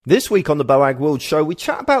This week on the Boag World Show, we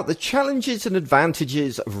chat about the challenges and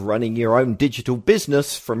advantages of running your own digital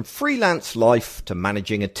business, from freelance life to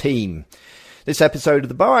managing a team. This episode of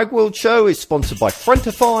the Boag World Show is sponsored by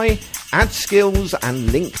Frontify, AdSkills and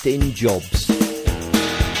LinkedIn Jobs.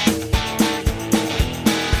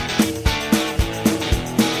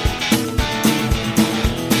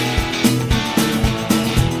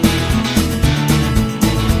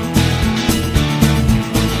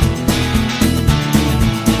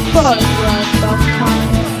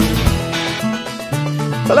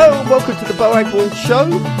 Hello and welcome to the Boag World Show.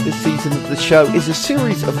 This season of the show is a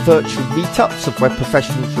series of virtual meetups of web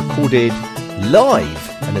professionals recorded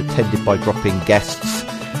live and attended by drop-in guests,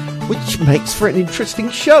 which makes for an interesting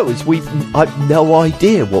show as I've no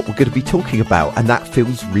idea what we're going to be talking about, and that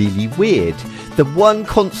feels really weird. The one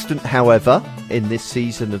constant, however, in this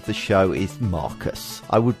season of the show is Marcus.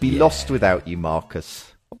 I would be lost without you,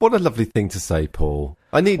 Marcus. What a lovely thing to say, Paul.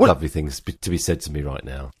 I need lovely things to be said to me right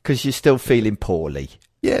now. Because you're still feeling poorly.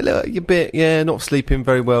 Yeah, look, not sleeping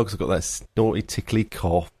very well because I've got that snorty, tickly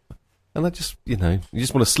cough. And I just, you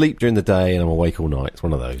just want to sleep during the day and I'm awake all night. It's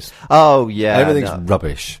one of those. Oh, yeah. Everything's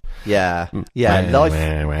rubbish. Yeah.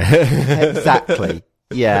 Life. Exactly.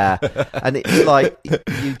 Yeah. And it's like,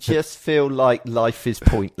 you just feel like life is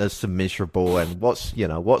pointless and miserable. And what's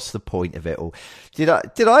the point of it all? Did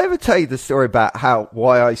I ever tell you the story about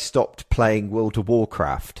why I stopped playing World of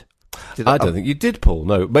Warcraft? I don't think you did, Paul.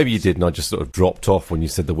 No, maybe you did, and I just sort of dropped off when you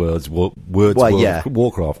said the words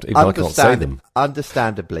Warcraft. Even though I can't say them.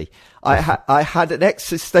 Understandably, I had an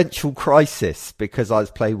existential crisis because I was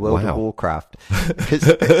playing World of Warcraft.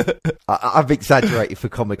 Because I've exaggerated for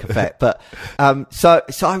comic effect, but so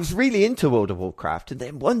I was really into World of Warcraft, and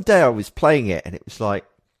then one day I was playing it, and it was like,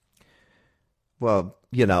 well,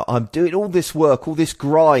 I'm doing all this work, all this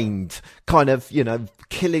grind, kind of,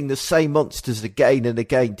 killing the same monsters again and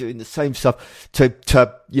again, doing the same stuff to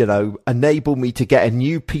enable me to get a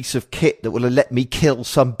new piece of kit that will let me kill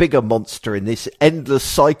some bigger monster in this endless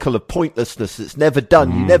cycle of pointlessness that's never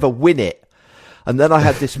done. You never win it. And then I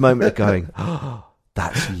had this moment of going, oh,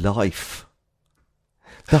 that's life.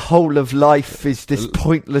 The whole of life is this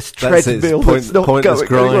pointless treadmill that's not pointless going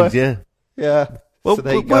grind, anywhere. Yeah. Well,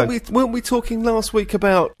 so weren't we talking last week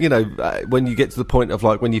about, when you get to the point of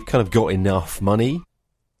when you've kind of got enough money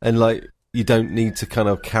and you don't need to kind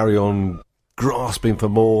of carry on grasping for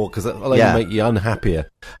more because that'll only make you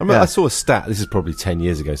unhappier. I saw a stat, this is probably 10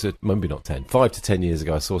 years ago, so maybe not 10, 5 to 10 years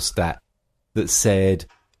ago, I saw a stat that said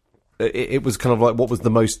it was kind of like what was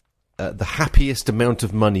the most, the happiest amount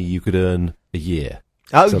of money you could earn a year.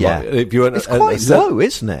 Oh, so yeah. If you earn it's quite low,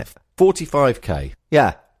 isn't it? 45k.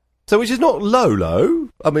 Yeah. So, which is not low.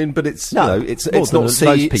 But it's it's not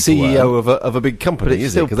CEO of a big company, but it's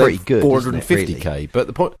is still it? Pretty good. 450k. Really? But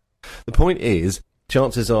the point is,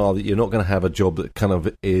 chances are that you're not going to have a job that kind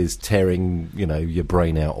of is tearing your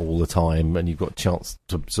brain out all the time, and you've got a chance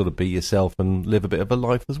to sort of be yourself and live a bit of a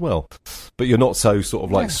life as well. But you're not so sort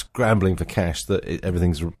of scrambling for cash that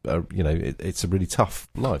everything's it's a really tough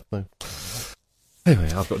life. So.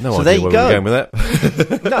 Anyway, I've got no idea where we're going with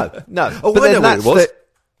No. that. Oh, I know what it was.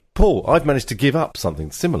 Paul, I've managed to give up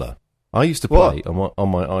something similar. I used to play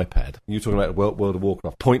on my iPad. You were talking about World of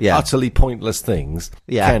Warcraft. Utterly pointless things.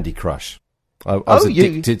 Yeah. Candy Crush. I was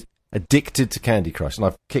addicted to Candy Crush, and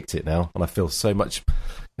I've kicked it now, and I feel so much,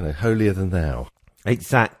 holier than thou.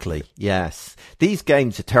 Exactly. Yes. These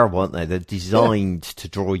games are terrible, aren't they? They're designed to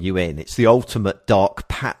draw you in. It's the ultimate dark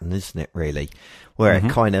pattern, isn't it? Really, where it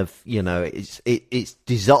kind of, it's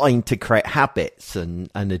designed to create habits and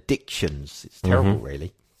addictions. It's terrible,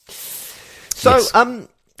 really. So,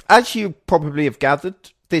 as you probably have gathered,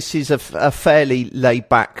 this is a fairly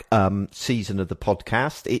laid-back season of the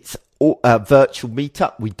podcast. It's a virtual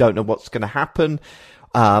meetup. We don't know what's going to happen.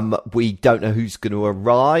 We don't know who's going to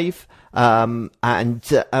arrive. And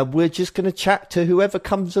we're just going to chat to whoever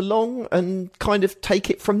comes along and kind of take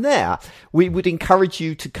it from there. We would encourage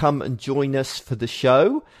you to come and join us for the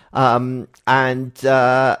show, and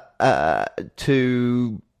to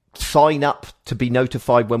sign up to be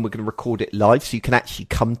notified when we're going to record it live, so you can actually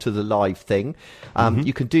come to the live thing.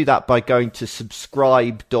 You can do that by going to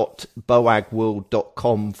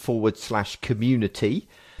subscribe.boagworld.com/community,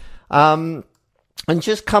 and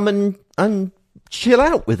just come and chill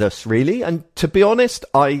out with us, really. And to be honest,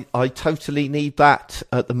 I totally need that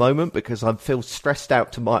at the moment because I feel stressed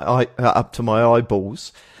out to up to my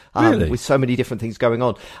eyeballs. Really? With so many different things going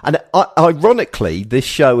on. And ironically, this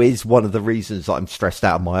show is one of the reasons I'm stressed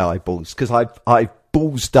out of my eyeballs, because I've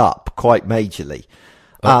ballsed up quite majorly.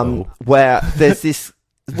 Where there's this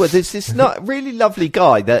well, there's this not really lovely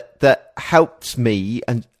guy that helps me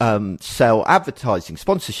and sell advertising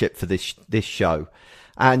sponsorship for this show,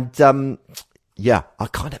 and yeah, I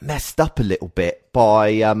kind of messed up a little bit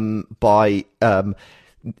by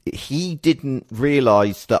he didn't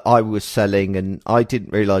realise that I was selling, and I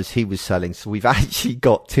didn't realise he was selling. So we've actually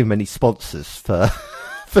got too many sponsors for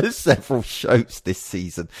several shows this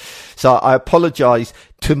season. So I apologise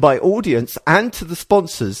to my audience and to the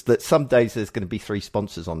sponsors that some days there's going to be 3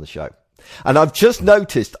 sponsors on the show. And I've just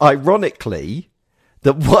noticed, ironically,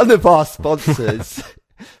 that one of our sponsors,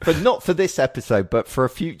 but not for this episode, but for a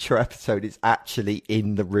future episode, is actually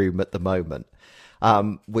in the room at the moment,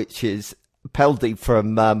 which is Peldy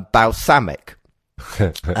from Balsamic.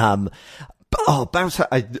 And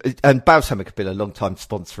Balsamic have been a long time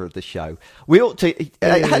sponsor of the show. We ought to.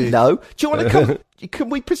 Hello, do you want to come? Can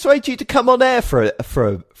we persuade you to come on air for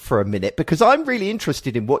a minute? Because I'm really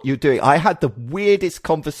interested in what you're doing. I had the weirdest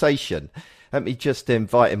conversation. Let me just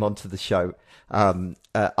invite him onto the show. I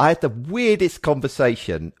had the weirdest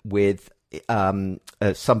conversation with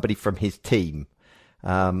somebody from his team.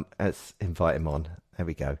 Let's invite him on. There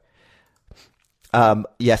we go.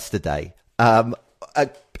 Yesterday.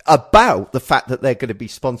 About the fact that they're going to be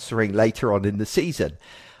sponsoring later on in the season.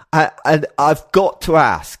 And I've got to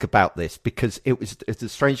ask about this because it's a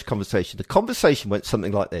strange conversation. The conversation went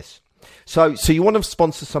something like this. So you want to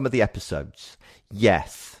sponsor some of the episodes?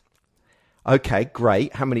 Yes. Okay,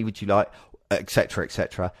 great. How many would you like? Et cetera, et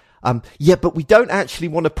cetera. Yeah, but we don't actually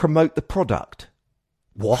want to promote the product.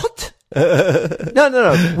 What?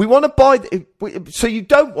 No. We want to buy. So you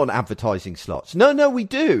don't want advertising slots? No, we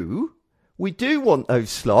do. We do want those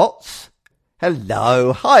slots.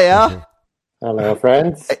 Hello. Hiya. Hello,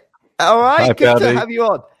 friends. All right. Hi, good Paddy. to have you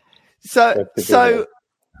on. So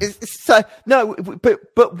no,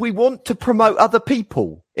 but we want to promote other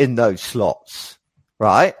people in those slots,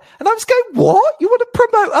 right? And I was going, what? You want to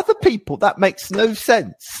promote other people? That makes no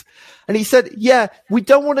sense. And he said, yeah, we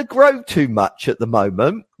don't want to grow too much at the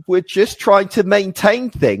moment. We're just trying to maintain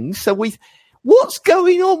things. So what's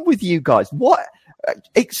going on with you guys?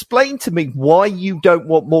 Explain to me why you don't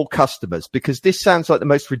want more customers, because this sounds like the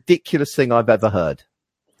most ridiculous thing I've ever heard.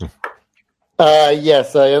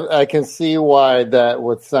 Yes, I can see why that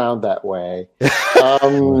would sound that way.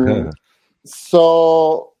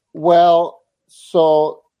 So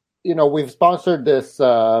we've sponsored this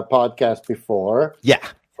podcast before. Yeah.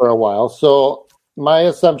 For a while. So my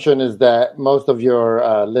assumption is that most of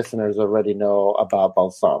your listeners already know about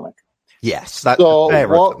Balsamic. Yes, that's so. Fair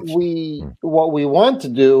what we want to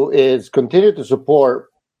do is continue to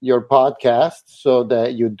support your podcast so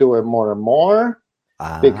that you do it more and more,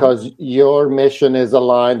 because your mission is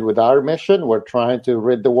aligned with our mission. We're trying to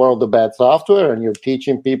rid the world of bad software, and you're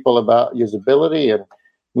teaching people about usability and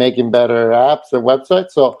making better apps and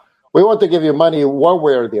websites. So we want to give you money one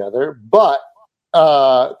way or the other, but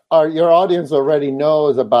your audience already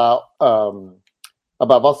knows about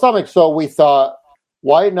Balsamic. So we thought,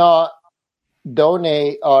 why not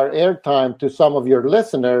donate our airtime to some of your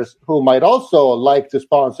listeners who might also like to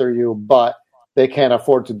sponsor you, but they can't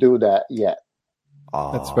afford to do that yet.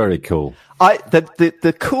 Oh, that's very cool.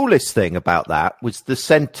 The coolest thing about that was the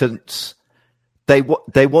sentence, they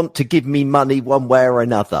want to give me money one way or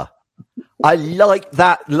another. I like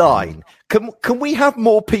that line. Can we have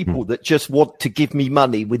more people that just want to give me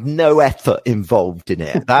money with no effort involved in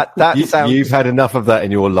it? That sounds. You've had enough of that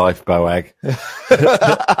in your life, Boag.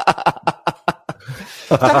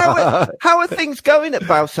 How are things going at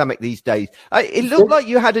Balsamic these days? It looked like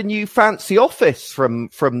you had a new fancy office from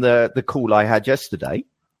the call I had yesterday.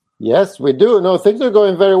 Yes, we do. No, things are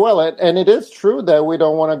going very well. And it is true that we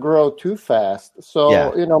don't want to grow too fast.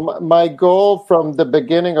 So, my goal from the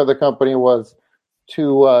beginning of the company was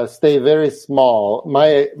to stay very small.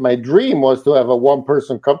 My dream was to have a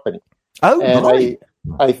one-person company. Oh, and right.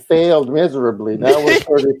 I failed miserably. Now we're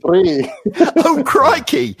 33. Oh,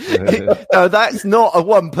 crikey. No, that's not a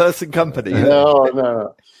one-person company.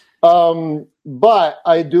 No. But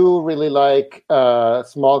I do really like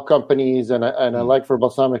small companies, and I like for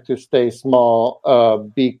Balsamic to stay small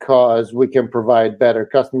because we can provide better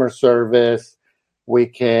customer service. We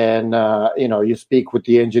can, you speak with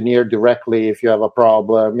the engineer directly if you have a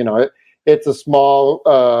problem. It's a small,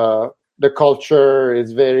 the culture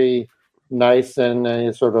is very nice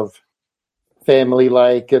and sort of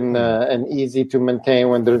family-like and easy to maintain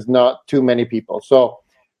when there's not too many people. So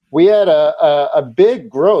we had a big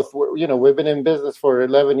growth. We've been in business for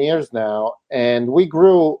 11 years now, and we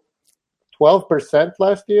grew 12%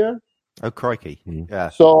 last year. Oh, crikey. Yeah.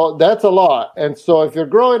 So that's a lot. And so if you're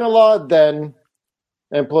growing a lot, then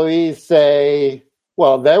employees say,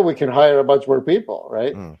 well, then we can hire a bunch more people,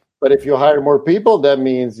 right? But if you hire more people, that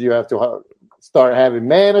means you have to start having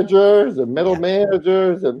managers and middle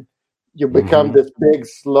managers, and you become this big,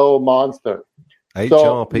 slow monster.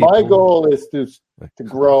 HR people. My goal is to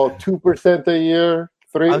grow 2% a year,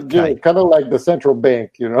 kind of like the central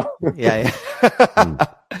bank, you know? Yeah.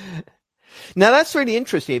 Now, that's really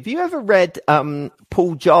interesting. Have you ever read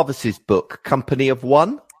Paul Jarvis's book, Company of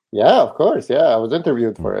One? Yeah, of course. Yeah, I was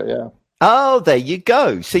interviewed for it. Yeah. Oh, there you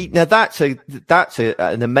go. See, now that's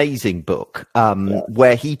an amazing book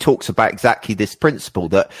where he talks about exactly this principle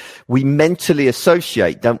that we mentally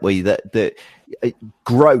associate, don't we, that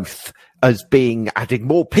growth as being adding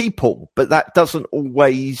more people, but that doesn't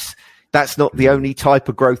always. That's not the only type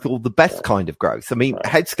of growth or the best kind of growth. I mean,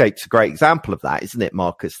 Headscape's a great example of that, isn't it,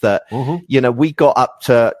 Marcus? That, we got up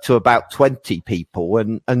to about 20 people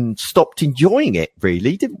and stopped enjoying it,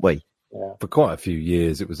 really, didn't we? Yeah. For quite a few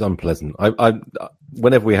years, it was unpleasant. I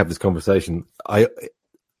whenever we have this conversation,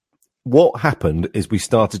 what happened is we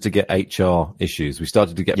started to get HR issues. We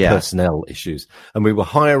started to get personnel issues, and we were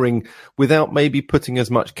hiring without maybe putting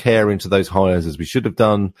as much care into those hires as we should have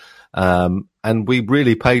done. And we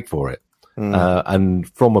really paid for it. And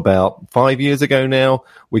from about 5 years ago now,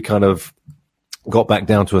 we kind of got back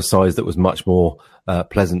down to a size that was much more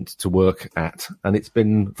pleasant to work at. And it's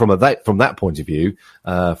been from that point of view,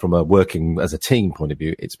 from a working as a team point of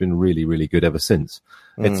view, it's been really, really good ever since.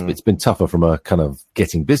 It's been tougher from a kind of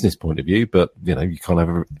getting business point of view, but you can't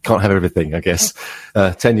have everything, I guess.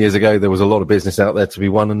 10 years ago, there was a lot of business out there to be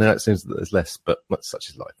won, and now it seems that there's less, but such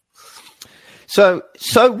is life. So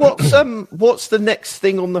what's the next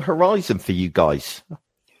thing on the horizon for you guys?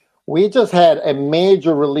 We just had a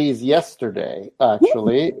major release yesterday,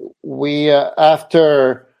 actually. We,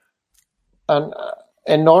 after an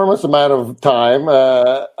enormous amount of time,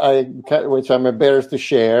 which I'm embarrassed to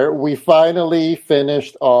share, we finally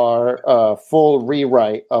finished our full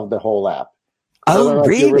rewrite of the whole app. Oh,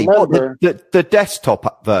 really? The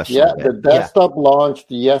desktop version? Yeah, the desktop launched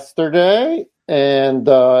yesterday. And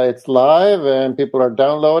it's live, and people are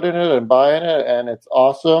downloading it and buying it, and it's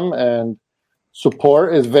awesome. And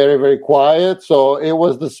support is very, very quiet. So it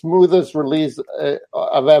was the smoothest release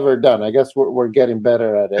I've ever done. I guess we're getting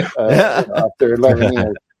better at it after 11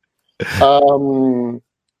 years.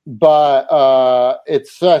 But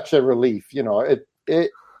it's such a relief.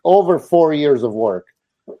 It over 4 years of work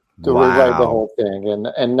to rewrite the whole thing,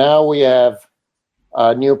 and now we have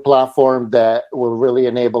a new platform that will really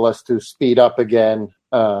enable us to speed up again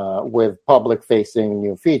with public-facing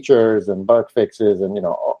new features and bug fixes and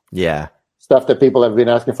stuff that people have been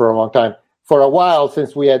asking for a long time. For a while,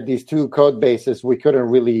 since we had these two code bases, we couldn't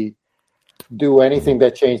really do anything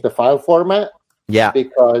that changed the file format. Yeah,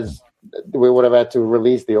 because we would have had to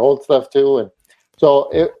release the old stuff too, and so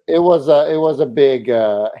it was a big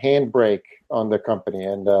handbrake on the company,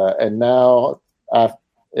 and now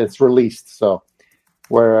it's released. So.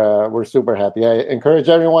 We're super happy. I encourage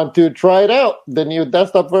everyone to try it out, the new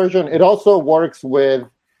desktop version. It also works with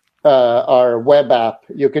our web app.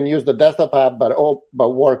 You can use the desktop app, but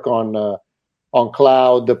work on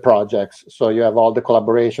cloud projects. So you have all the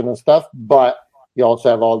collaboration and stuff, but you also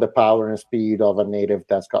have all the power and speed of a native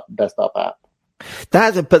desktop app.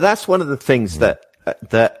 But that's one of the things that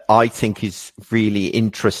I think is really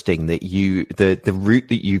interesting, that the route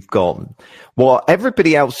that you've gone. Well,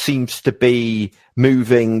 everybody else seems to be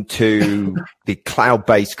moving to the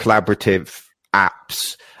cloud-based collaborative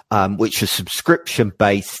apps, which are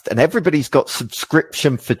subscription-based, and everybody's got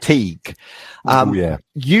subscription fatigue.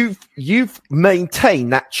 You've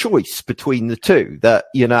maintained that choice between the two, that,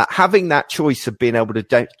 having that choice of being able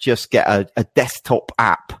to just get a desktop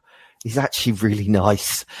app is actually really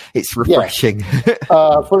nice. It's refreshing.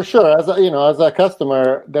 Yeah. For sure. As a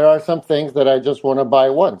customer, there are some things that I just want to buy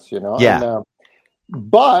once, Yeah. And,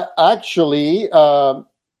 but actually,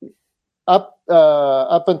 up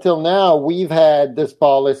until now, we've had this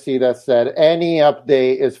policy that said any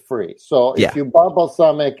update is free. So if you bought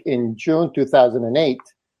Balsamiq in June 2008,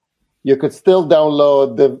 you could still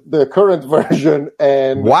download the current version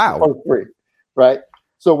and for free, right?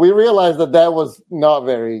 So we realized that was not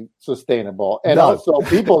very sustainable. And also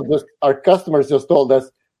our customers just told us,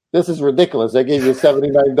 this is ridiculous. I gave you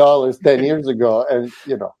 $79 10 years ago. And,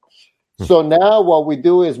 so now what we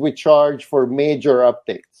do is we charge for major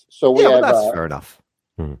updates. So we have, that's fair enough.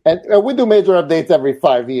 And we do major updates every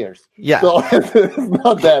 5 years. Yeah. So it's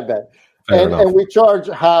not that bad. And we charge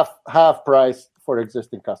half price for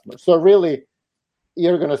existing customers. So really,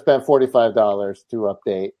 you're going to spend $45 to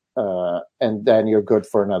update. And then you're good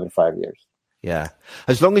for another 5 years. Yeah.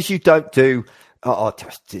 As long as you don't do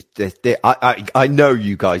I know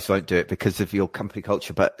you guys won't do it because of your company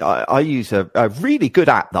culture, but I use a really good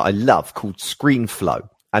app that I love called ScreenFlow.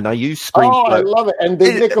 And I use ScreenFlow. Oh, I love it. And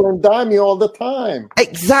they nickel and dime you all the time.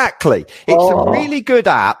 Exactly. It's a really good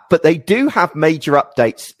app, but they do have major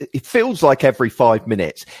updates. It feels like every 5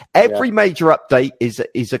 minutes. Every major update is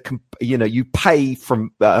you pay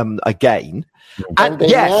from a gain. And they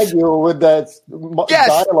nag you with that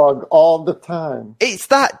dialogue all the time. It's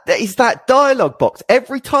that dialogue box.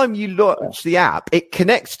 Every time you launch the app, it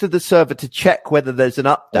connects to the server to check whether there's an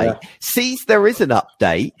update, sees there is an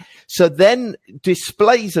update, so then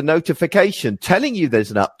displays a notification telling you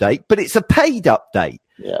there's an update, but it's a paid update.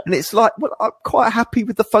 Yeah. And it's like, well, I'm quite happy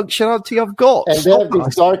with the functionality I've got. And they have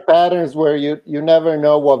these dark patterns where you never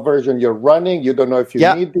know what version you're running. You don't know if you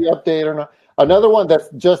need the update or not. Another one that's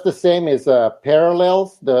just the same is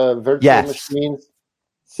Parallels, the virtual machines.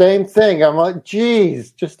 Same thing. I'm like,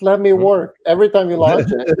 geez, just let me work. Every time you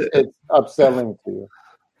launch it, it's upselling to you.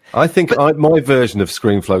 I think my version of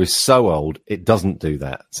ScreenFlow is so old, it doesn't do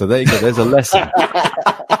that. So there you go. There's a lesson.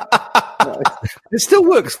 It still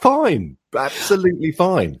works fine. Absolutely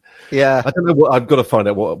fine. Yeah. I don't know I've got to find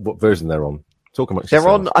out what version they're on. Talk amongst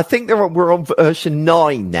yourselves. I think we're on version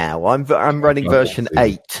 9 now. I'm running version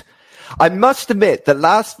 8. I must admit, the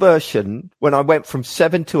last version, when I went from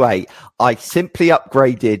 7 to 8, I simply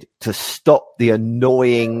upgraded to stop the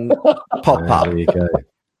annoying pop-up. There you go.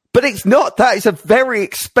 But it's not. That is a very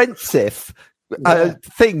expensive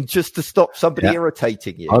thing just to stop somebody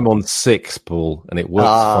irritating you. I'm on 6, Paul, and it works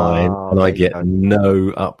fine, and I get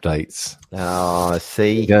no updates. Oh,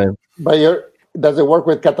 see. But does it work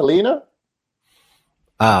with Catalina?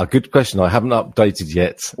 Good question. I haven't updated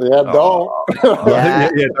yet. Yeah, don't.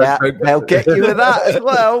 They'll get you with that as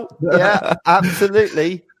well. Yeah,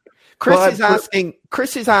 absolutely. Chris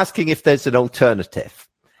is asking if there's an alternative.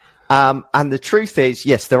 And the truth is,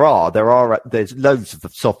 yes, there's loads of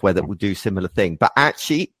software that will do similar thing, but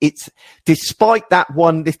actually it's, despite that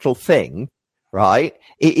one little thing, right?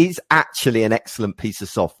 It is actually an excellent piece of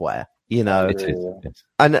software, you know, it is.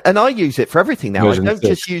 And I use it for everything now. Version I don't 6.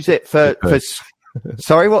 just use it for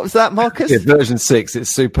sorry, what was that, Marcus? Yeah, version 6.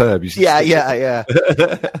 It's superb. Yeah.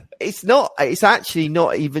 It's actually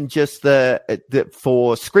not even just the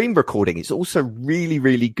for screen recording. It's also really,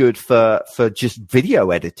 really good for just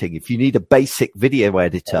video editing. If you need a basic video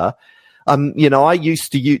editor, I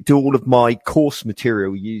used to do all of my course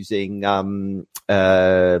material using Final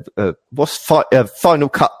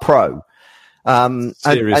Cut Pro.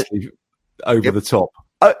 Seriously, over the top.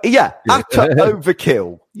 Utter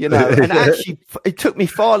overkill, and actually it took me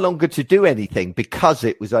far longer to do anything because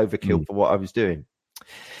it was overkill for what I was doing.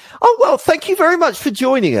 Oh, well, thank you very much for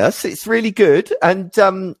joining us. It's really good. And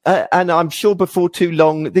I'm sure before too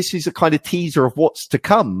long, this is a kind of teaser of what's to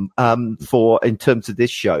come, in terms of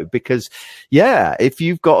this show, because if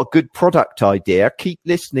you've got a good product idea, keep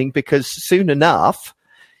listening, because soon enough,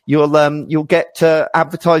 you'll get to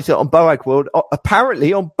advertise it on Boag World,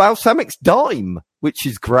 apparently on Balsamic's dime, which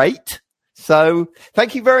is great. So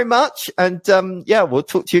thank you very much. And we'll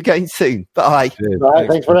talk to you again soon. Bye. Bye.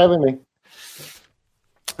 Thanks for having me.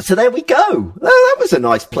 So there we go. That was a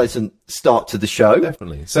nice, pleasant start to the show.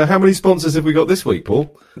 Definitely. So how many sponsors have we got this week,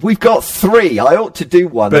 Paul? We've got 3. I ought to do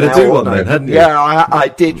one. Better do one then, hadn't you? Yeah, I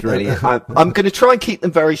did really. I'm going to try and keep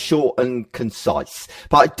them very short and concise.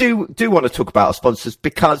 But I do want to talk about our sponsors,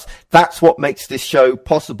 because that's what makes this show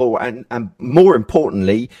possible, and more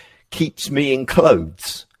importantly, keeps me in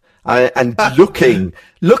clothes and looking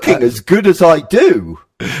as good as I do.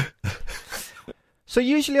 So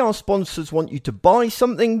usually our sponsors want you to buy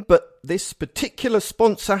something, but this particular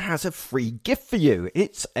sponsor has a free gift for you.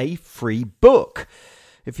 It's a free book.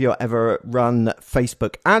 If you've ever run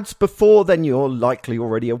Facebook ads before, then you're likely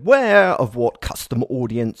already aware of what custom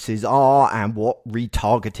audiences are and what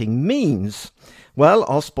retargeting means. Well,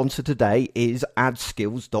 our sponsor today is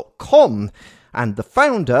adskills.com, and the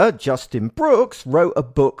founder, Justin Brooks, wrote a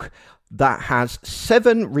book that has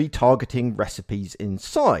 7 retargeting recipes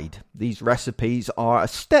inside. These recipes are a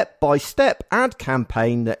step-by-step ad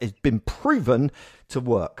campaign that has been proven to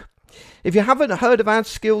work. If you haven't heard of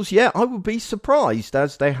AdSkills yet, I would be surprised,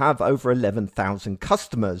 as they have over 11,000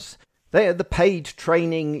 customers. They are the paid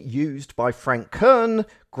training used by Frank Kern,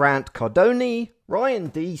 Grant Cardone, Ryan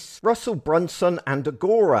Deese, Russell Brunson and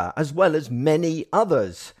Agora, as well as many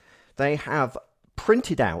others. They have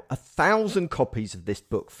printed out 1,000 copies of this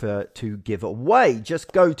book to give away.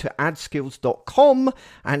 Just go to adskills.com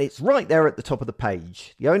and it's right there at the top of the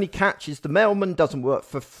page. The only catch is the mailman doesn't work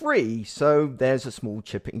for free, so there's a small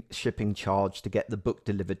shipping charge to get the book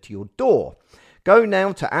delivered to your door. Go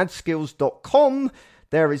now to adskills.com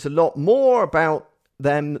There is a lot more about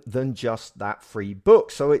them than just that free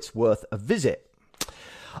book, so it's worth a visit.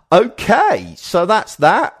 Okay, so that's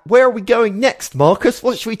that. Where are we going next, Marcus?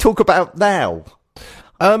 What should we talk about now?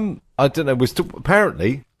 I don't know.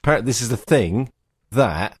 Apparently, this is the thing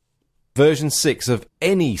that version 6 of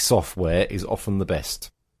any software is often the best.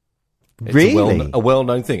 It's really? a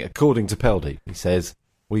well-known thing, according to Peldy. He says,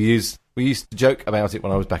 we used to joke about it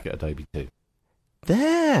when I was back at Adobe too.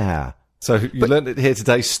 There. So you learned it here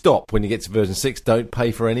today. Stop when you get to version 6. Don't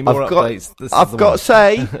pay for any more updates. I've got to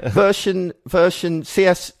say, version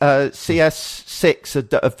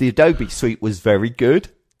CS6 of the Adobe suite was very good.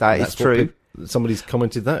 That's true. Somebody's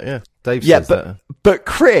commented that, yeah. Dave says that. But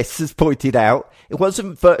Chris has pointed out it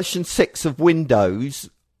wasn't version 6 of Windows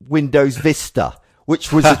Vista,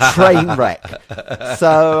 which was a train wreck.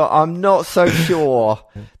 So I'm not so sure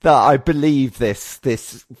that I believe this.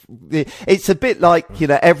 It's a bit like,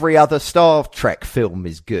 every other Star Trek film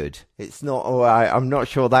is good. It's not. I'm not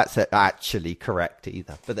sure that's actually correct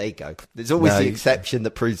either. But there you go. There's always the exception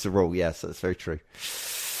that proves the rule. Yes, that's very true.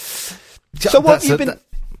 So what have you been?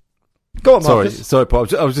 Go on, Marcus. Sorry, Paul.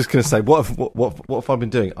 I was just going to say, what have I been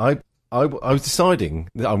doing? I was deciding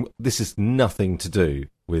that this is nothing to do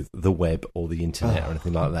with the web or the internet or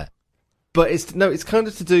anything like that. But it's kind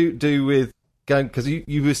of to do with going, because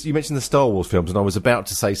you mentioned the Star Wars films, and I was about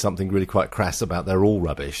to say something really quite crass about they're all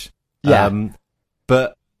rubbish. Yeah.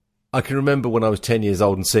 But I can remember when I was 10 years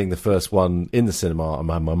old and seeing the first one in the cinema, and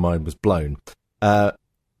my mind was blown.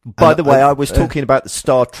 By the way, I was talking about the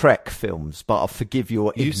Star Trek films, but I'll forgive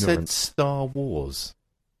your ignorance. You said Star Wars,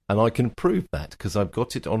 and I can prove that because I've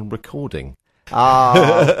got it on recording.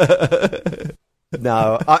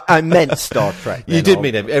 No, I meant Star Trek. You did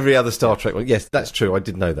mean every other Star Trek one. Yes, that's true. I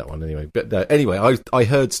did know that one anyway. But anyway, I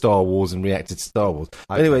heard Star Wars and reacted to Star Wars.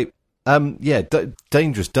 Okay. Anyway,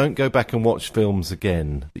 dangerous. Don't go back and watch films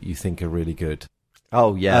again that you think are really good.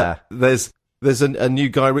 Oh, yeah. There's a new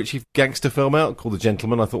Guy Ritchie gangster film out called The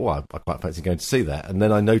Gentleman. I thought, well, I quite fancy going to see that. And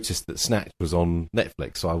then I noticed that Snatch was on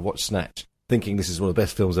Netflix, so I watched Snatch, thinking this is one of the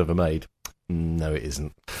best films ever made. No, it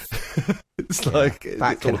isn't. It's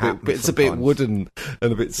it's a bit wooden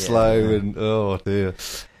and a bit slow, and oh dear.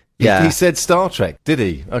 Yeah, he said Star Trek, did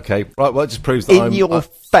he? Okay, right. Well, it just proves that in your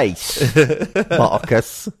face,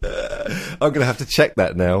 Marcus. I'm going to have to check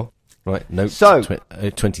that now. Right, no. So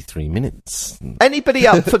 23 minutes. Anybody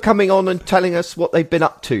up for coming on and telling us what they've been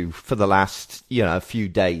up to for the last, few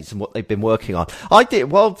days and what they've been working on? I did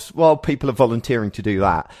while people are volunteering to do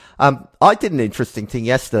that. I did an interesting thing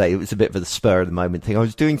yesterday. It was a bit of a spur of the moment thing. I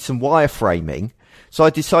was doing some wireframing, so I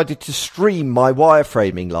decided to stream my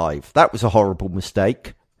wireframing live. That was a horrible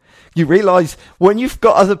mistake. You realise when you've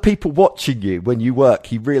got other people watching you when you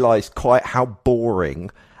work, you realise quite how boring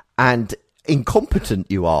and incompetent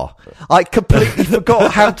you are. I completely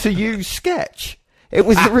forgot how to use Sketch. It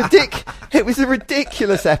was a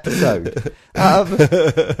ridiculous episode.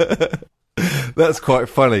 That's quite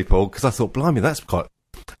funny, Paul, because I thought, blimey, that's quite...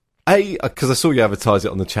 because I saw you advertise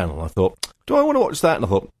it on the channel. I thought, do I want to watch that? And I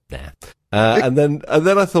thought, nah. And then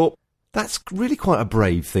I thought, that's really quite a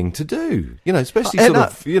brave thing to do. Especially just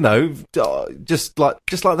like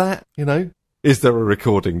that, Is there a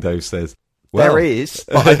recording, Dave says? Well. There is,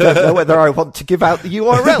 but I don't know whether I want to give out the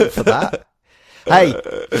URL for that. Hey,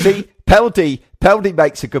 see, Peldy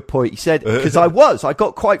makes a good point. He said, because I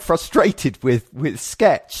got quite frustrated with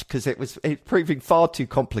Sketch because it's proving far too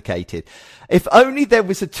complicated. If only there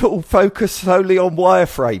was a tool focused solely on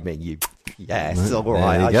wireframing. Yes, all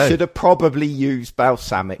right. I should have probably used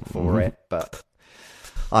Balsamic for it, but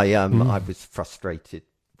I was frustrated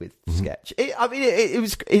with Sketch.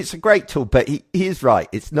 It's a great tool, but he is right.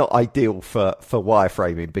 It's not ideal for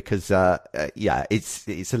wireframing because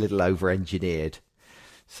it's a little over engineered.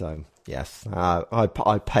 So yes,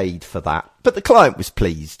 I paid for that, but the client was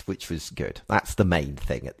pleased, which was good. That's the main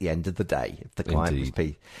thing at the end of the day. If the client was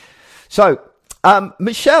pleased. So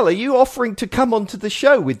Michelle, are you offering to come onto the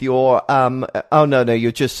show with your oh no,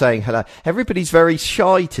 you're just saying hello. Everybody's very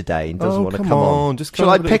shy today and doesn't want to come on. Just come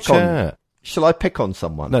Shall I pick on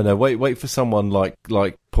someone? No. Wait for someone like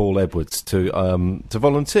Paul Edwards to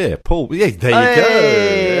volunteer. Paul, yeah, there you go.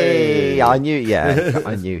 Hey, I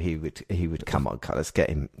knew he would come on. Let's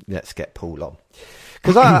get Paul on.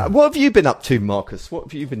 Because what have you been up to, Marcus? What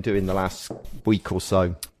have you been doing the last week or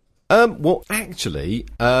so? Well, actually,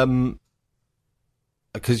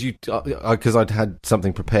 because I'd had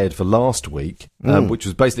something prepared for last week, which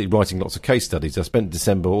was basically writing lots of case studies. I spent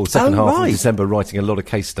December or the second half of December writing a lot of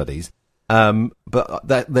case studies. But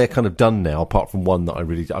they're kind of done now, apart from one that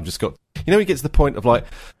I've just got, you get to the point of like,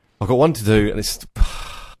 I've got one to do and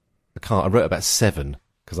I wrote about 7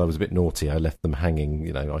 because I was a bit naughty. I left them hanging.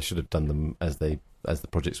 You know, I should have done them as the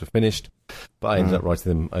projects were finished, but I ended up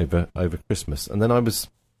writing them over Christmas. And then I was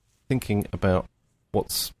thinking about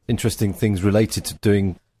what's interesting things related to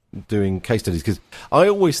doing case studies, because I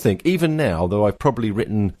always think, even now, though I've probably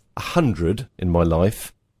written 100 in my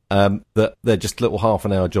life, that they're just little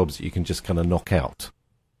half-an-hour jobs that you can just kind of knock out,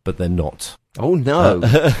 but they're not. Oh no,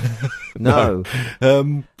 no.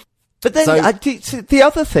 But then the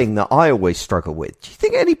other thing that I always struggle with: do you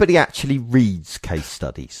think anybody actually reads case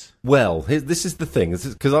studies? Well, this is the thing,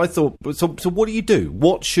 because I thought, so what do you do?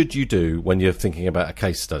 What should you do when you're thinking about a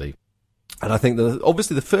case study? And I think that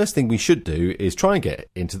obviously the first thing we should do is try and get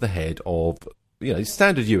into the head of, you know,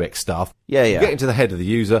 standard UX stuff. Yeah. Get into the head of the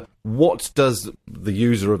user. What does the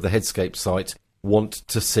user of the Headscape site want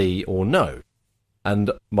to see or know? And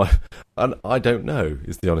I don't know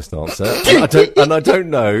is the honest answer. and I don't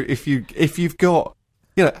know if you've got,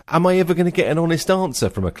 you know, am I ever going to get an honest answer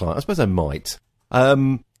from a client? I suppose I might.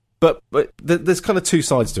 But there's kind of two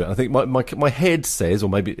sides to it. I think my head says, or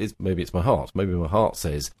maybe it's my heart. Maybe my heart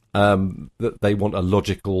says that they want a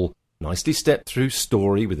logical, nicely stepped through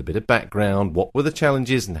story with a bit of background. What were the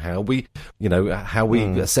challenges and how we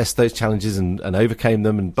assessed those challenges and overcame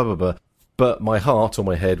them and blah blah blah. But my heart or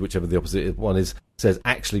my head, whichever the opposite one is, says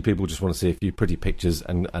actually people just want to see a few pretty pictures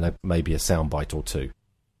and maybe a soundbite or two.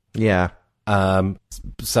 Yeah.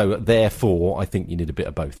 So therefore, I think you need a bit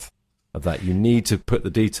of both of that. You need to put the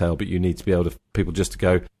detail, but you need to be able to people just to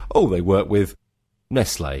go, oh, they work with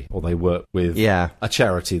Nestle, or they work with a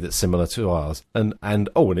charity that's similar to ours, and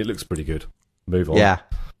it looks pretty good. Move on. Yeah.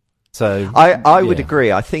 So I would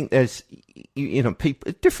agree. I think there's, you know,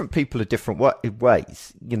 different people are different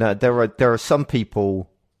ways. You know, there are some people,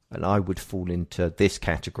 and I would fall into this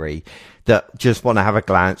category, that just want to have a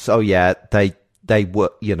glance. Oh yeah, they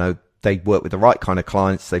work. You know, they work with the right kind of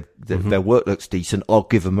clients. Their work looks decent. I'll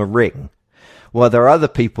give them a ring. Well, there are other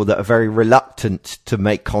people that are very reluctant to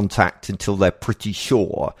make contact until they're pretty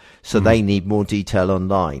sure, so they need more detail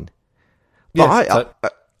online.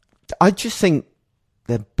 But I just think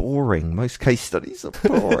they're boring. Most case studies are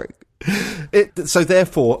boring. So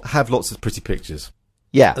therefore, have lots of pretty pictures.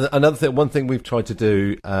 Yeah. Another thing, one thing we've tried to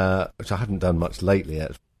do, which I haven't done much lately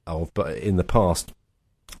but in the past,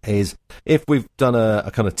 is if we've done a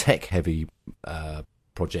kind of tech-heavy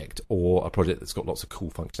project or a project that's got lots of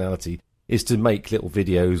cool functionality, is to make little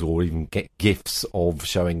videos or even get GIFs of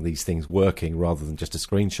showing these things working rather than just a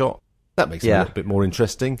screenshot. That makes it a little bit more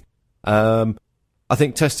interesting. I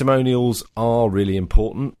think testimonials are really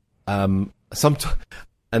important. Sometimes,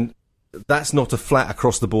 and that's not a flat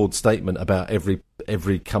across the board statement about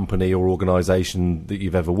every company or organisation that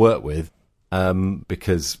you've ever worked with,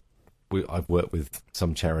 because I've worked with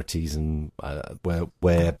some charities and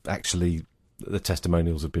where actually the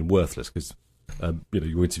testimonials have been worthless because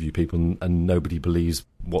you interview people and nobody believes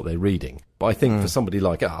what they're reading. But I think for somebody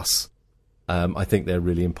like us, I think they're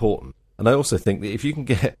really important. And I also think that if you can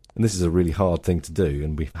get, and this is a really hard thing to do,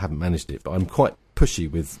 and we haven't managed it, but I'm quite pushy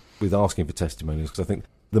with asking for testimonials, because I think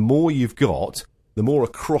the more you've got, the more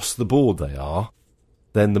across the board they are,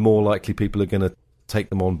 then the more likely people are going to take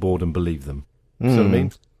them on board and believe them. You know what I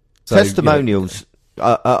mean? So, testimonials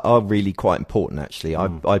are really quite important, actually.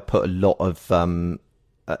 I put a lot of...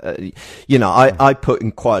 I put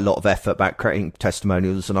in quite a lot of effort about creating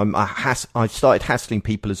testimonials, and I started hassling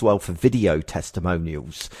people as well for video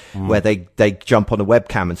testimonials where they jump on a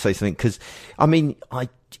webcam and say something, because I mean I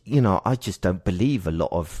just don't believe a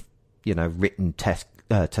lot of written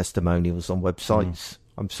testimonials on websites.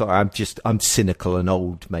 I'm sorry, I'm cynical and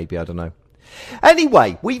old, maybe, I don't know.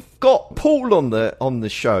 Anyway, we've got Paul on the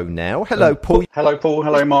show now. Hello, Paul. Hello, Paul.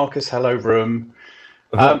 Hello, Marcus. Hello, Vroom.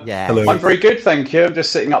 Hello. I'm very good, thank you. I'm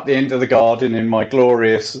just sitting up the end of the garden in my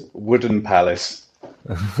glorious wooden palace.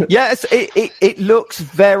 Yes, it looks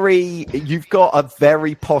very. You've got a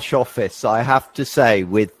very posh office, I have to say.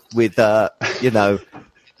 With don't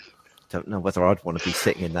know whether I'd want to be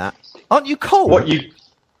sitting in that. Aren't you cold?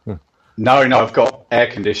 No, I've got air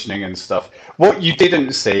conditioning and stuff. What you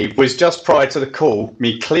didn't see was just prior to the call,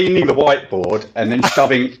 me cleaning the whiteboard and then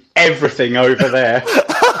shoving everything over there.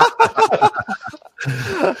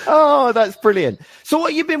 Oh, that's brilliant. So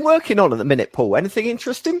what have you been working on at the minute, Paul? Anything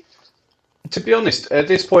interesting? To be honest, at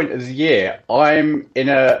this point of the year, I'm in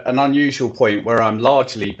an unusual point where I'm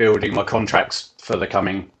largely building my contracts for the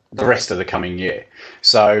rest of the coming year.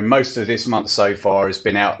 So most of this month so far has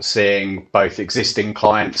been out seeing both existing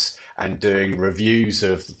clients and doing reviews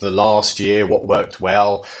of the last year, what worked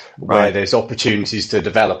well, where there's opportunities to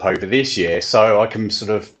develop over this year, so I can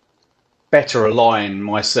sort of better align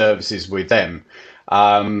my services with them.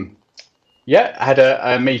 Yeah, I had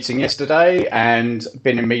a meeting yesterday and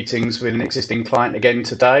been in meetings with an existing client again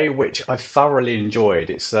today, which I thoroughly enjoyed.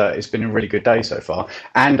 It's been a really good day so far,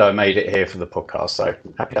 and I made it here for the podcast, so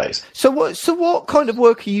happy days. So what kind of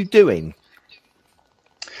work are you doing?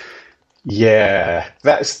 Yeah,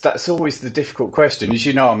 that's always the difficult question. As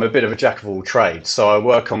you know, I'm a bit of a jack of all trades. So I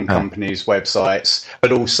work on companies' websites,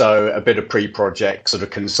 but also a bit of pre-project sort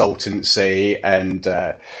of consultancy and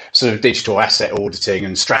sort of digital asset auditing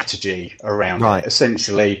and strategy around it.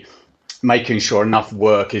 Essentially, making sure enough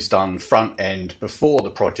work is done front end before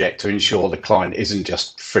the project to ensure the client isn't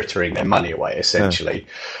just frittering their money away, essentially.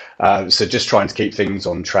 So just trying to keep things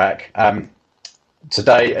on track.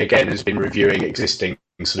 Today, again, has been reviewing existing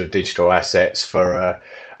sort of digital assets for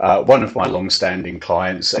one of my long-standing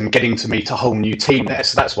clients and getting to meet a whole new team there.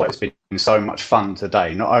 So that's why it's been so much fun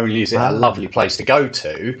today. Not only is it a lovely place to go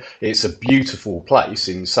to, it's a beautiful place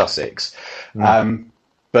in Sussex,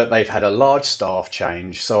 but they've had a large staff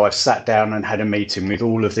change. So I've sat down and had a meeting with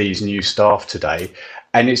all of these new staff today.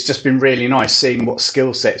 And it's just been really nice seeing what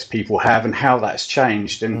skill sets people have and how that's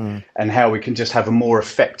changed and how we can just have a more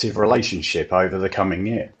effective relationship over the coming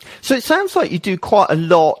year. So it sounds like you do quite a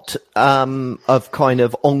lot of kind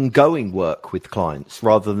of ongoing work with clients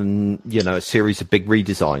rather than, a series of big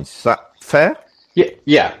redesigns. Is that fair?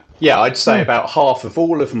 Yeah. I'd say about half of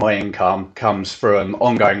all of my income comes from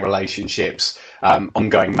ongoing relationships,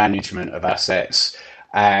 ongoing management of assets,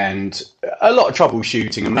 and a lot of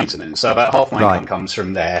troubleshooting and maintenance. So about half my income comes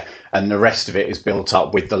from there, and the rest of it is built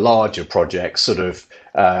up with the larger projects sort of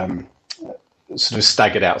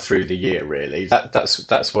staggered out through the year, really.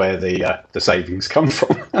 That's where the savings come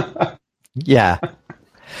from. Yeah.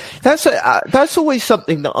 That's always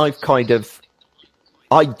something that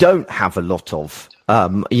I don't have a lot of.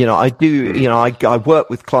 I do, I work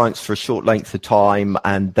with clients for a short length of time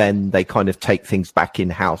and then they kind of take things back in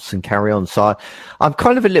house and carry on. So I'm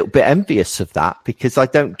kind of a little bit envious of that because I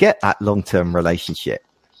don't get that long-term relationship.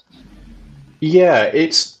 Yeah,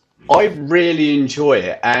 I really enjoy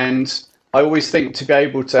it. And I always think to be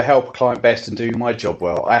able to help a client best and do my job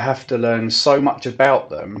well, I have to learn so much about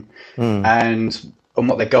them and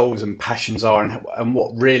what their goals and passions are and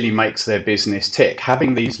what really makes their business tick.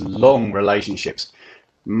 Having these long relationships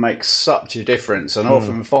makes such a difference. And I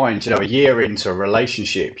often find, a year into a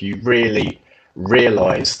relationship, you really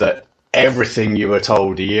realize that everything you were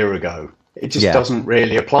told a year ago, it just doesn't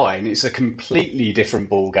really apply. And it's a completely different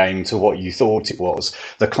ball game to what you thought it was.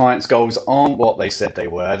 The client's goals aren't what they said they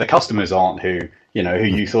were. The customers aren't who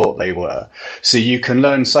you thought they were. So you can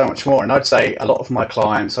learn so much more. And I'd say a lot of my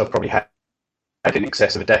clients I've probably had in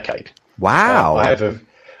excess of a decade. Wow.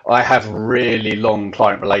 I have really long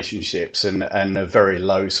client relationships and a very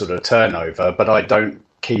low sort of turnover, but I don't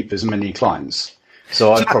keep as many clients.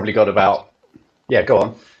 So I've probably got about, go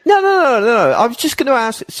on. No. I was just going to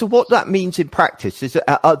ask, so what that means in practice, is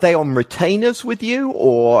are they on retainers with you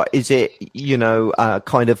or is it,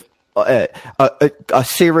 kind of a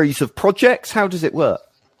series of projects? How does it work?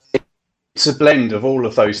 It's a blend of all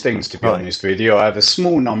of those things, to be honest with you. I have a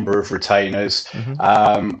small number of retainers.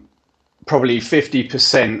 Probably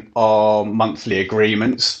 50% are monthly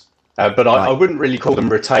agreements, but I wouldn't really call them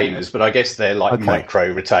retainers, but I guess they're like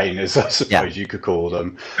micro retainers, I suppose you could call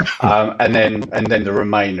them. And then the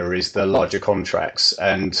remainder is the larger contracts,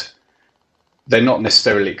 and they're not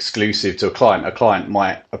necessarily exclusive to a client. A client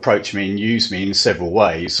might approach me and use me in several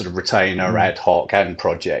ways, sort of retainer, ad hoc, and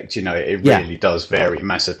project. It really does vary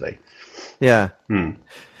massively. Yeah.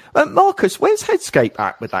 Marcus, where's Headscape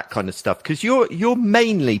at with that kind of stuff? Because you're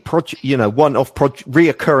mainly one-off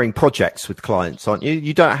reoccurring projects with clients, aren't you?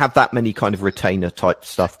 You don't have that many kind of retainer type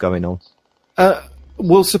stuff going on.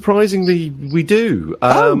 Well, surprisingly, we do,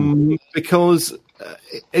 because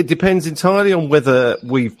it depends entirely on whether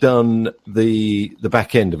we've done the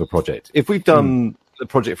back end of a project. If we've done the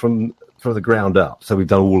project from the ground up, so we've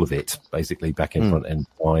done all of it, basically back end, front end,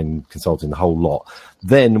 design, consulting, the whole lot,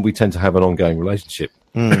 then we tend to have an ongoing relationship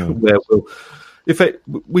where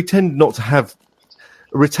we tend not to have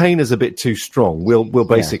retainers a bit too strong. We'll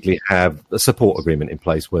basically have a support agreement in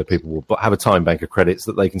place where people will have a time bank of credits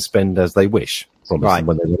that they can spend as they wish from us. And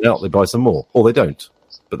when they run out, they buy some more, or they don't.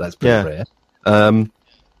 But that's pretty rare.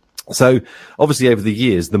 So obviously over the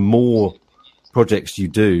years, the more projects you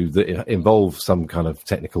do that involve some kind of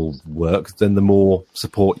technical work, then the more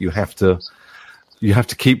support you have to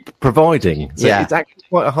keep providing. So it's actually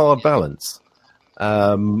quite a hard balance.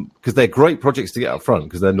 Because they're great projects to get up front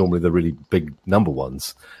because they're normally the really big number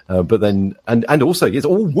ones. But then, and also it's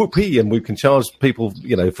all whoopee and we can charge people,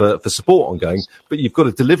 for support ongoing, but you've got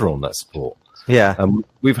to deliver on that support. Yeah.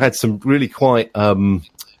 We've had some really quite,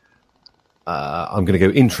 I'm going to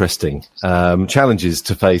go interesting challenges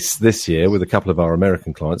to face this year with a couple of our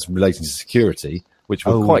American clients relating to security, which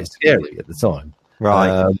were quite scary at the time.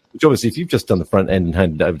 Right. Which obviously, if you've just done the front end and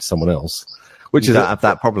handed it over to someone else, which you is don't have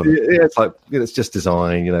that problem. Yeah, it's like it's just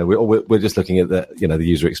design. We're just looking at the the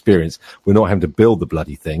user experience. We're not having to build the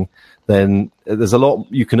bloody thing. Then there's a lot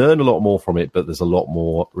you can earn a lot more from it, but there's a lot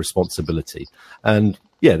more responsibility. And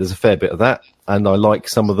yeah, there's a fair bit of that. And I like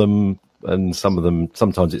some of them, and some of them.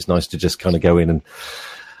 Sometimes it's nice to just kind of go in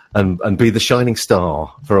and be the shining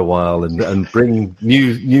star for a while and bring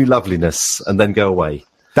new loveliness and then go away.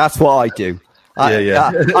 That's what I do.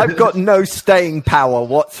 I've got no staying power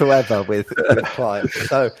whatsoever with clients.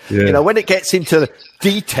 So, when it gets into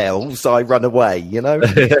details, I run away,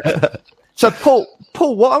 So, Paul,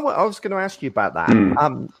 what I was going to ask you about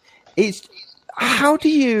that is how do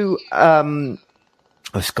you...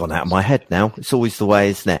 it's gone out of my head now. It's always the way,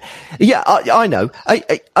 isn't it? Yeah, I know.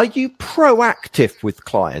 Are you proactive with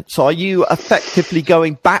clients? Are you effectively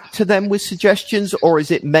going back to them with suggestions, or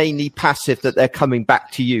is it mainly passive that they're coming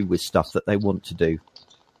back to you with stuff that they want to do?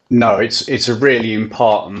 No, it's a really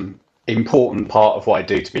important part of what I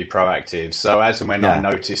do to be proactive. So as and when I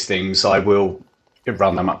notice things, I will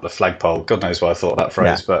run them up the flagpole. God knows why I thought that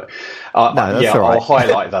phrase, but I'll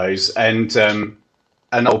highlight those and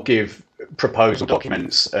I'll give proposal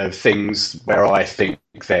documents of things where I think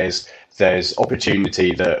there's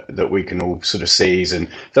opportunity that we can all sort of seize, and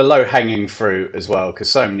the low hanging fruit as well,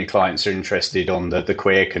 because so many clients are interested on the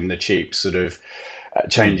quick and the cheap sort of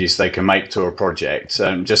changes they can make to a project.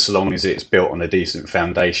 Just so long as it's built on a decent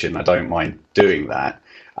foundation, I don't mind doing that.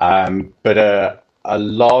 But a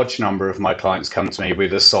large number of my clients come to me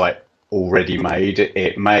with a site already made.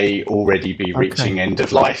 It may already be reaching end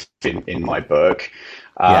of life in my book.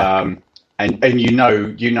 And you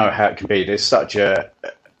know how it can be. There's such a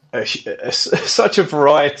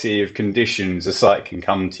variety of conditions a site can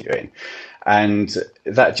come to you in, and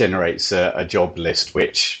that generates a job list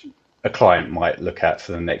which a client might look at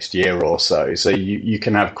for the next year or so. So you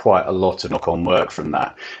can have quite a lot of knock-on work from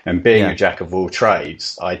that. And being a jack of all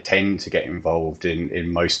trades, I tend to get involved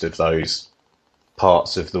in most of those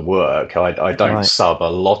parts of the work. I don't sub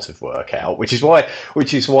a lot of work out, which is why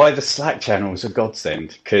the Slack channels are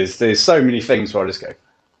godsend, because there's so many things where I just go,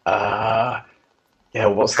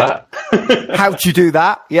 what's that? How'd you do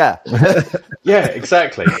that? Yeah. Yeah,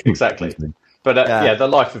 exactly. But the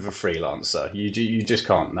life of a freelancer, you just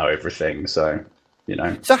can't know everything. So,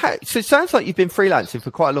 So it sounds like you've been freelancing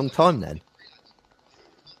for quite a long time then.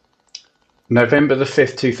 November the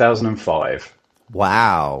 5th, 2005.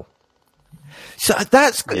 Wow. So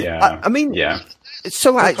that's good.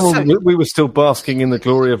 So we were still basking in the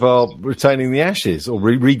glory of our retaining the ashes or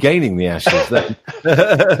regaining the ashes. Then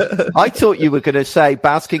I thought you were going to say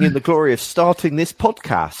basking in the glory of starting this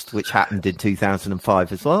podcast, which happened in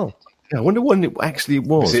 2005 as well. Yeah, I wonder when it actually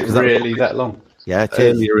was. Is it really that long? Yeah, it is.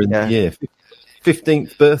 Earlier in the year.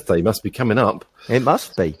 15th birthday must be coming up. It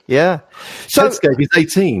must be. Yeah. So Netscape is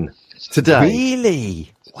 18 today.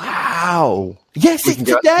 Really? Wow. Yes, it's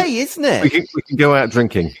today, isn't it? We can go out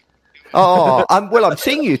drinking. Oh, I'm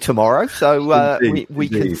seeing you tomorrow, so we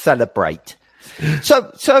can celebrate.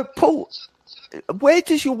 So Paul, where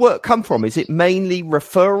does your work come from? Is it mainly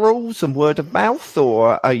referrals and word of mouth,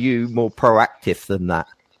 or are you more proactive than that?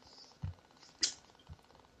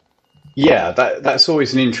 Yeah, that's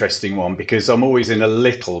always an interesting one, because I'm always in a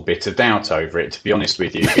little bit of doubt over it, to be honest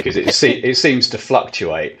with you, because it seems to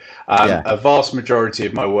fluctuate. A vast majority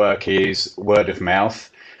of my work is word of mouth.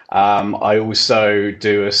 I also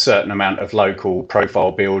do a certain amount of local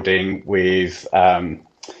profile building with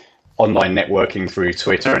online networking through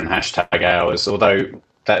Twitter and hashtag hours, although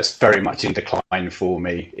that's very much in decline for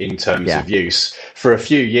me in terms of use. For a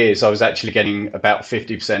few years, I was actually getting about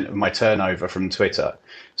 50% of my turnover from Twitter.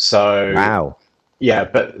 So, wow. Yeah,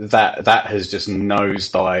 but that has just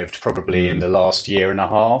nosedived probably in the last year and a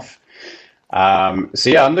half. I'm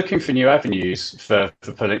looking for new avenues for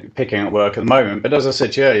picking up work at the moment. But as I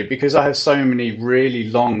said earlier, because I have so many really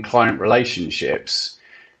long client relationships,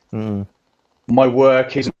 my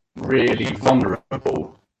work isn't really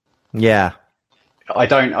vulnerable. Yeah. I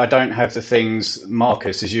don't have the things,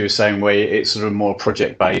 Marcus, as you were saying, where it's sort of more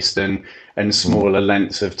project based and smaller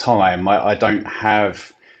lengths of time. I don't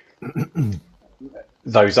have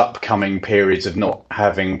those upcoming periods of not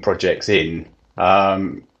having projects in.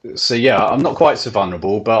 I'm not quite so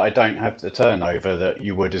vulnerable, but I don't have the turnover that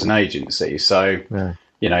you would as an agency. So,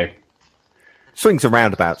 swings and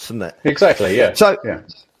roundabouts, isn't it? Exactly. Yeah. So,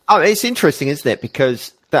 it's interesting, isn't it?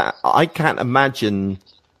 Because that I can't imagine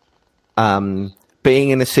being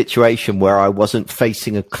in a situation where I wasn't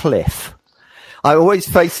facing a cliff. I always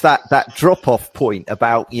face that drop off point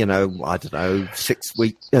about, I don't know, 6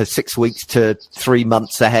 weeks to 3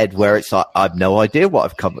 months ahead, where it's like, I've no idea what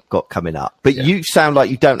I've got coming up. But you sound like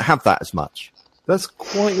you don't have that as much. That's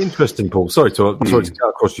quite interesting, Paul. Sorry to cut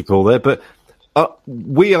across you, Paul, there, but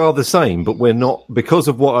we are the same, but we're not, because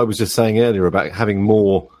of what I was just saying earlier about having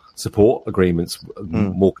more support agreements,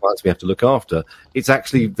 more clients we have to look after. It's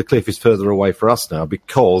actually, the cliff is further away for us now,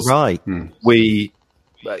 because we,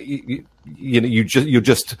 you're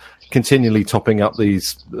just continually topping up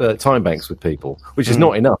these time banks with people, which is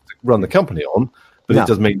not enough to run the company on, but it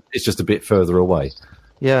does mean it's just a bit further away.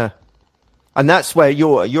 Yeah. And that's where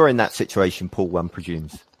you're in that situation, Paul, one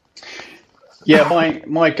presumes. Yeah,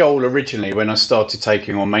 my goal originally when I started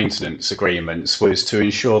taking on maintenance agreements was to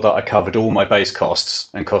ensure that I covered all my base costs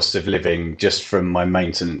and cost of living just from my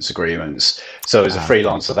maintenance agreements. So as a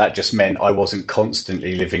freelancer, that just meant I wasn't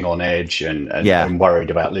constantly living on edge and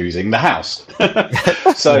worried about losing the house.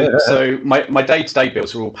 So my day-to-day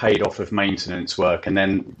bills are all paid off of maintenance work, and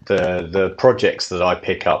then the projects that I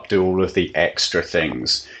pick up do all of the extra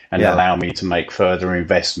things and allow me to make further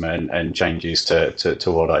investment and changes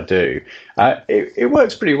to what I do. It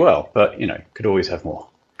works pretty well, but, could always have more.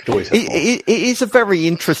 It is a very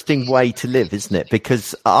interesting way to live, isn't it?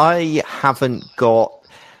 Because I haven't got,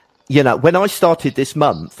 when I started this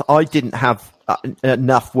month, I didn't have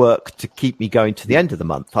enough work to keep me going to the end of the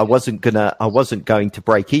month. I wasn't going to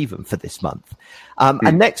break even for this month.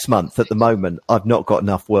 And next month, at the moment, I've not got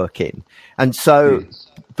enough work in. And so,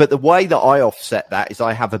 but the way that I offset that is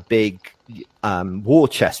I have a big war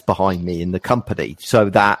chest behind me in the company, so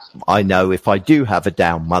that I know if I do have a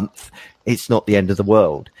down month, it's not the end of the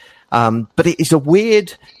world. But it is a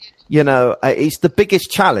weird, it's the biggest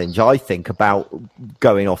challenge, I think, about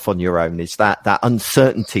going off on your own, is that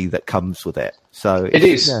uncertainty that comes with it. So it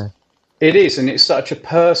is. Yeah. It is. And it's such a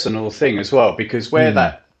personal thing as well, because where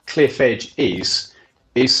that cliff edge is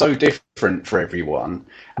so different for everyone.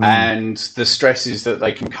 And the stresses that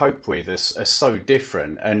they can cope with are so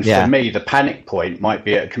different. And for me, the panic point might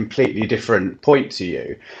be at a completely different point to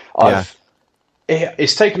you.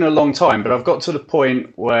 It's taken a long time, but I've got to the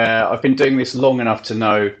point where I've been doing this long enough to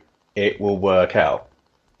know it will work out.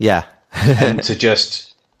 Yeah. And to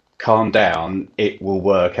just calm down, it will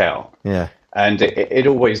work out. Yeah. And it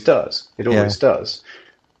always does. It always does.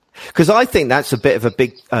 Because I think that's a bit of a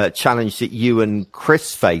big challenge that you and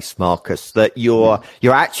Chris face, Marcus, that you're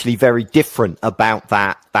actually very different about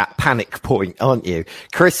that panic point, aren't you?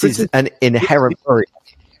 Chris is an inherent worry.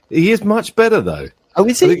 He is much better, though. Oh,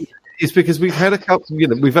 is he? It's because we've had a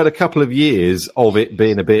couple of years of it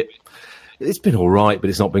being a bit. It's been all right, but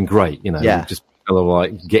it's not been great. Just kind of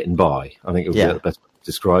like getting by. I think it would be the best way to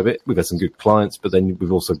describe it. We've had some good clients, but then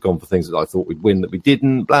we've also gone for things that I thought we'd win that we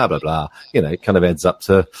didn't. Blah blah blah. It kind of ends up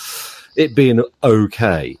to it being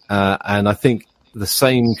okay. And I think the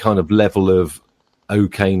same kind of level of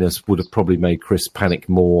okayness would have probably made Chris panic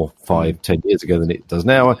more 5-10 years ago than it does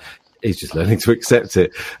now. He's just learning to accept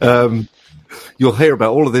it. You'll hear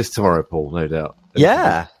about all of this tomorrow, Paul, no doubt.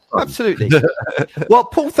 Yeah, absolutely. Well,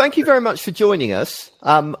 Paul, thank you very much for joining us.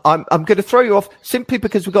 I'm going to throw you off simply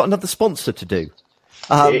because we've got another sponsor to do.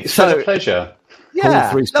 It's a pleasure.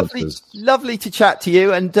 Yeah, lovely to chat to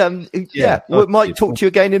you. And we might talk to you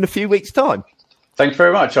again in a few weeks' time. Thanks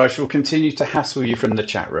very much. I shall continue to hassle you from the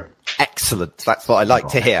chat room. Excellent. That's what I like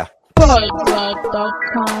to hear.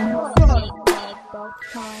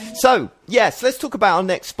 So, yes, let's talk about our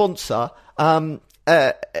next sponsor.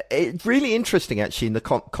 It's really interesting, actually, in the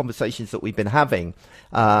conversations that we've been having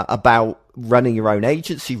about running your own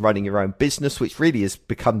agency, running your own business, which really has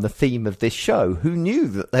become the theme of this show. Who knew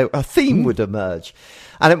that a theme would emerge?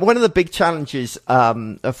 And one of the big challenges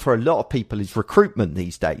for a lot of people is recruitment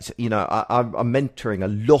these days. I'm mentoring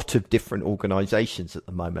a lot of different organizations at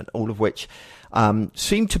the moment, all of which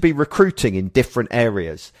seem to be recruiting in different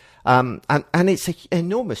areas. And it's an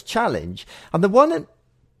enormous challenge. And the one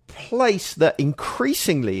place that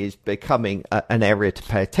increasingly is becoming an area to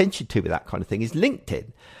pay attention to with that kind of thing is LinkedIn.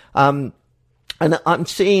 And I'm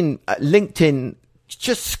seeing LinkedIn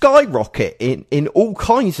just skyrocket in all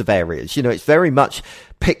kinds of areas. It's very much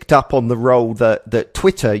picked up on the role that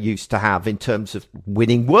Twitter used to have in terms of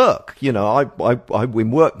winning work. I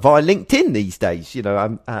win work via LinkedIn these days.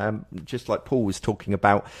 I'm just like Paul was talking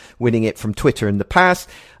about winning it from Twitter in the past.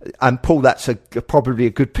 And Paul, that's probably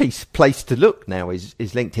a good place to look now is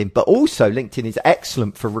LinkedIn. But also LinkedIn is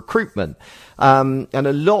excellent for recruitment. And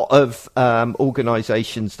a lot of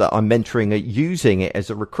organizations that I'm mentoring are using it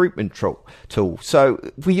as a recruitment tool. So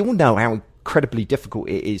we all know how incredibly difficult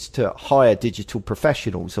it is to hire digital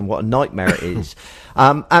professionals and what a nightmare it is.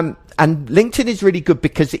 And LinkedIn is really good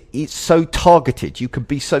because it's so targeted. You can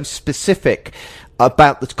be so specific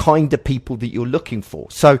about the kind of people that you're looking for.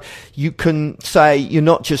 So you can say you're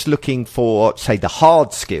not just looking for, say, the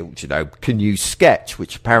hard skills, can you sketch,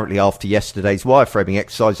 which apparently after yesterday's wireframing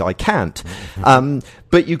exercise, I can't.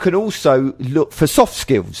 But you can also look for soft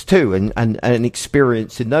skills too and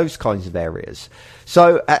experience in those kinds of areas.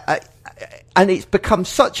 So, and it's become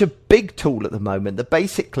such a big tool at the moment that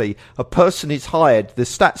basically a person is hired, the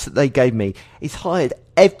stats that they gave me, is hired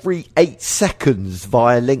every 8 seconds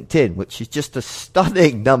via LinkedIn, which is just a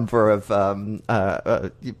stunning number of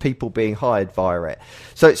people being hired via it.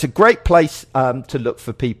 So it's a great place to look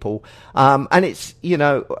for people. And it's,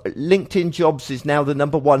 LinkedIn Jobs is now the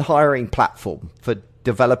 #1 hiring platform for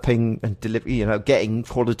developing and getting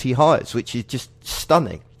quality hires, which is just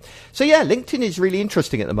stunning. So yeah, LinkedIn is really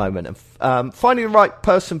interesting at the moment. And finding the right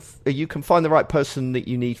person, you can find the right person that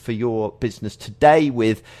you need for your business today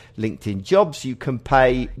with LinkedIn Jobs. You can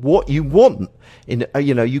pay what you want.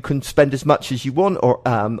 You can spend as much as you want or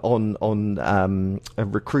on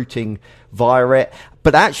recruiting via it.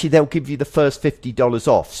 But actually, they'll give you the first $50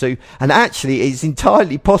 off. And actually, it's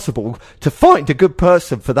entirely possible to find a good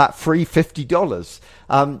person for that free $50.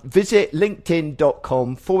 Visit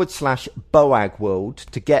linkedin.com/BOAGworld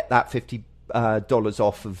to get that $50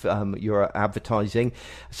 off of your advertising.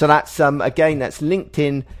 So that's that's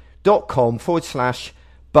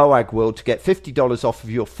linkedin.com/BOAGworld to get $50 off of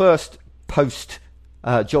your first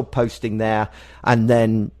job posting there, and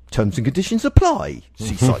then terms and conditions apply.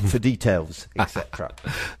 See site for details, etc.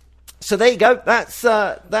 So there you go. That's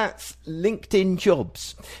LinkedIn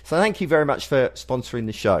Jobs. So thank you very much for sponsoring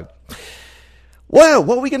the show. Well,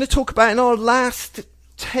 what are we going to talk about in our last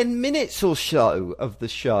 10 minutes or so of the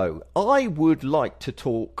show? I would like to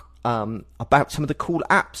talk about some of the cool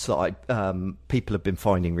apps that people have been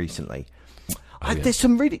finding recently. There's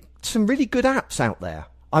some really good apps out there.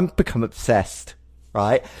 I've become obsessed.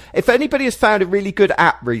 Right. If anybody has found a really good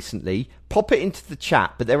app recently, pop it into the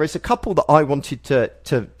chat. But there is a couple that I wanted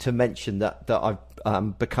to mention that I've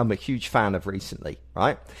become a huge fan of recently.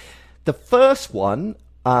 Right. The first one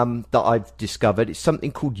that I've discovered is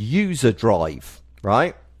something called UserDrive.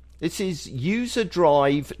 Right. This is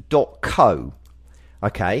userdrive.co.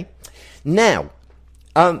 Okay. Now,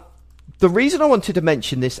 the reason I wanted to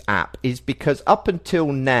mention this app is because up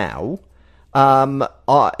until now,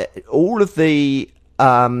 all of the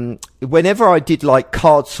whenever I did like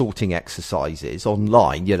card sorting exercises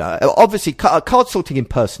online, obviously card sorting in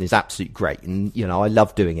person is absolutely great, and I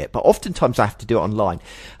love doing it, but oftentimes I have to do it online,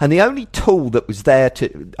 and the only tool that was there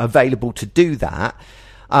available to do that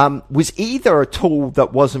was either a tool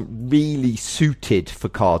that wasn't really suited for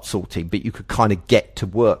card sorting, but you could kind of get to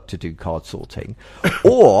work to do card sorting,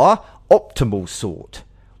 or Optimal Sort,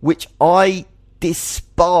 which I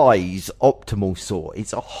despise. Optimal Sort.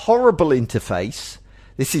 It's a horrible interface.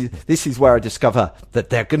 This is where I discover that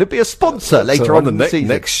they're going to be a sponsor later on in the season.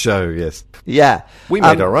 Next show, yes. Yeah. We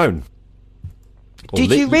made our own.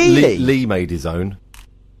 Did you really? Lee made his own.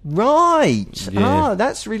 Right. Yeah.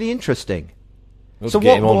 That's really interesting. We'll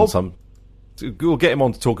get him on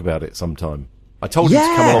to talk about it sometime. I told him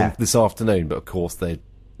to come along this afternoon, but of course they're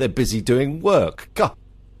busy doing work. God.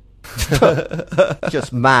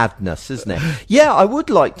 Just madness, isn't it? Yeah, I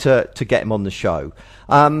would like to get him on the show.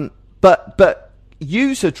 But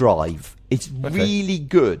UserDrive is really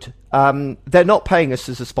good. They're not paying us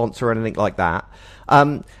as a sponsor or anything like that.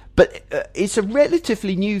 But it's a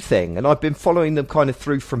relatively new thing, and I've been following them kind of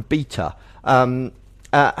through from beta.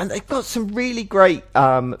 And they've got some really great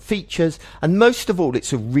features, and most of all,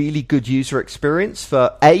 it's a really good user experience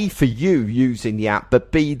for you using the app,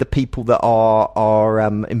 but B, the people that are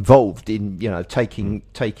involved in taking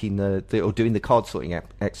the or doing the card sorting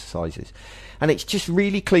exercises. And it's just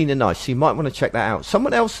really clean and nice, so you might want to check that out.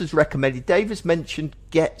 Someone else has recommended, Dave has mentioned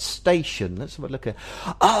GetStation. Let's have a look at.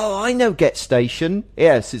 Oh, I know GetStation.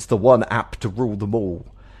 Yes, it's the one app to rule them all.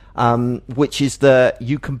 Which is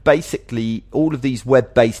you can basically, all of these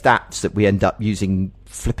web-based apps that we end up using,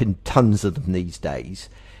 flipping tons of them these days,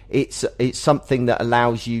 it's something that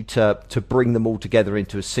allows you to bring them all together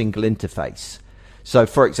into a single interface. So,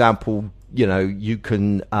 for example, you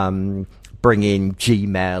can bring in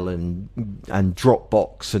Gmail and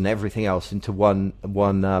Dropbox and everything else into one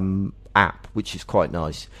app, which is quite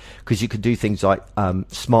nice because you can do things like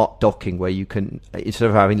smart docking, where you can, instead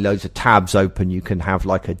of having loads of tabs open, you can have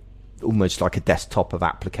almost like a desktop of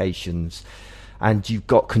applications, and you've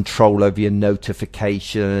got control over your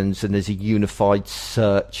notifications, and there's a unified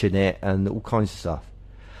search in it and all kinds of stuff.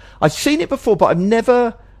 I've seen it before, but I've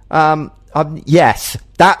never Yes,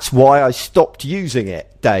 that's why I stopped using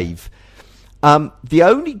it, Dave. The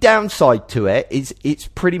only downside to it is it's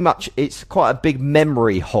quite a big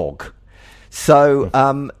memory hog.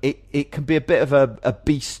 So it can be a bit of a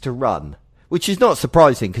beast to run, which is not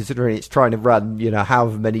surprising considering it's trying to run,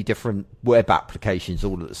 however many different web applications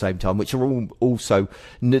all at the same time, which are all also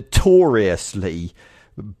notoriously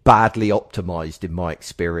badly optimized in my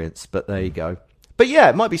experience. But there you go. But yeah,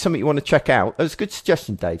 it might be something you want to check out. That was a good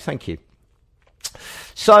suggestion, Dave. Thank you.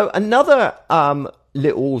 So another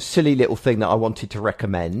silly little thing that I wanted to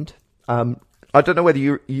recommend. I don't know whether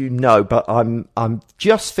you know, but I'm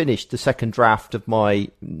just finished the second draft of my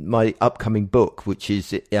upcoming book, which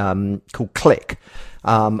is called Click,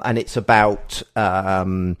 and it's about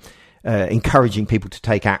encouraging people to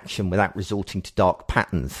take action without resorting to dark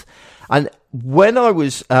patterns. And when I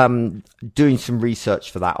was doing some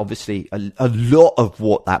research for that, obviously a lot of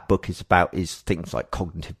what that book is about is things like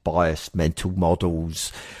cognitive bias, mental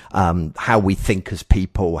models, how we think as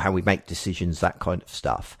people, how we make decisions, that kind of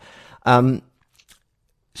stuff.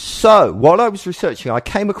 So while I was researching, I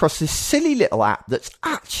came across this silly little app that's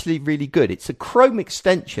actually really good. It's a Chrome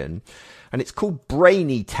extension, and it's called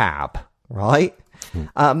Brainy Tab, right?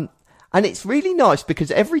 And it's really nice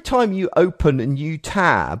because every time you open a new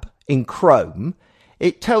tab in Chrome,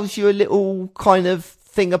 it tells you a little kind of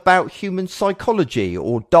thing about human psychology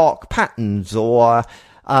or dark patterns or,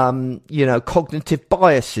 cognitive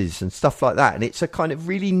biases and stuff like that. And it's a kind of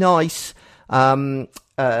really nice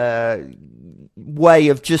way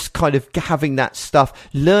of just kind of having that stuff,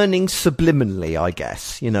 learning subliminally, I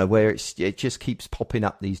guess, where it just keeps popping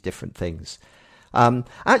up these different things.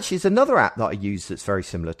 Actually, there's another app that I use that's very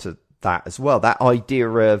similar to that as well. That idea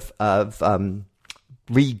of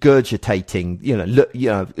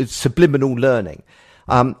regurgitating, subliminal learning.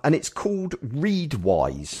 And it's called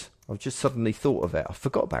Readwise. I've just suddenly thought of it. I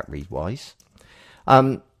forgot about Readwise.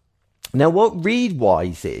 Now what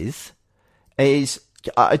Readwise is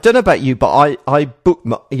I don't know about you, but I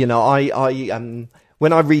bookmark,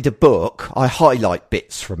 when I read a book, I highlight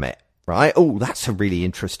bits from it, right? Oh, that's a really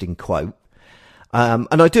interesting quote. And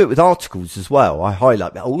I do it with articles as well. I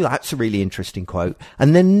highlight, oh, that's a really interesting quote,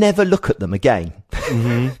 and then never look at them again.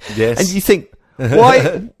 Mm-hmm. Yes. And you think,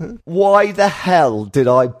 why the hell did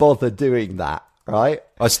I bother doing that? Right?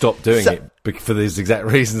 I stopped doing it for these exact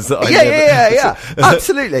reasons that I Yeah,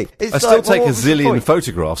 absolutely. I still take a zillion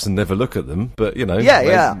photographs and never look at them, but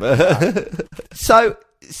Yeah. So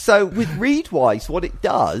with Readwise, what it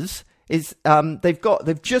does is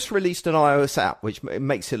they've just released an iOS app which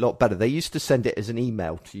makes it a lot better. They used to send it as an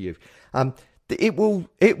email to you. It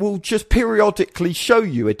will just periodically show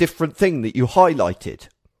you a different thing that you highlighted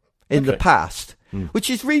in the past, which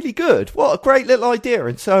is really good. What a great little idea!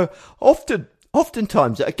 And so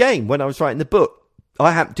oftentimes, again, when I was writing the book,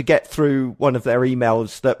 I happened to get through one of their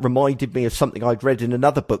emails that reminded me of something I'd read in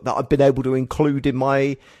another book that I've been able to include in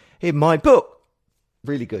my book.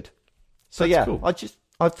 Really good. So that's cool.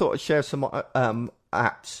 I thought I'd share some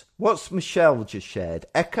apps. What's Michelle just shared?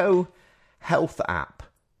 Echo Health app.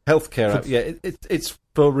 Healthcare app. Yeah, it's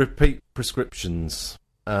for repeat prescriptions.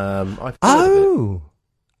 Okay.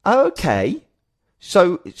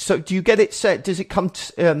 So do you get it set? Does it come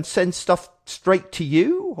send stuff straight to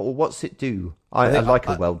you, or what's it do? I like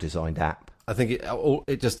a well-designed app. I think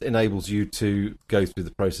it just enables you to go through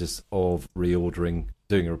the process of reordering,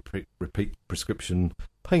 doing a repeat prescription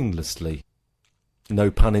painlessly.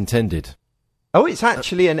 No pun intended. Oh, it's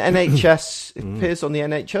actually an NHS. It appears on the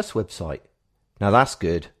NHS website. Now that's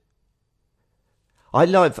good. I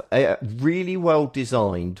love really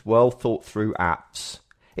well-designed, well-thought-through apps.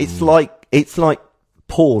 It's like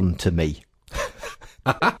porn to me.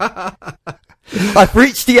 I've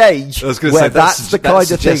reached the age where that's the kind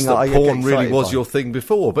of thing that porn really was your thing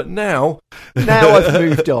before, but now I've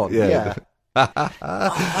moved on. Yeah.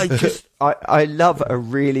 I love a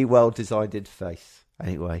really well-designed interface.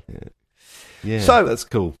 Anyway, yeah, so that's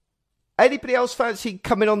cool. Anybody else fancy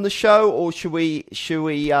coming on the show, or should we?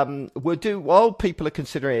 We'll do while people are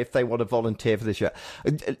considering if they want to volunteer for the show.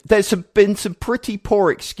 There's been some pretty poor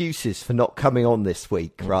excuses for not coming on this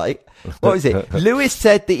week, right? What is it? Lewis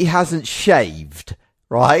said that he hasn't shaved.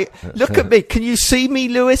 Right? Look at me. Can you see me,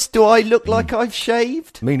 Lewis? Do I look like I've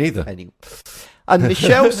shaved? Me neither. Anyway. And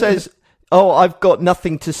Michelle says, "Oh, I've got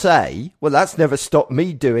nothing to say." Well, that's never stopped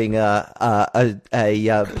me doing a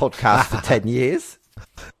podcast for 10 years.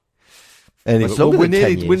 Anyway,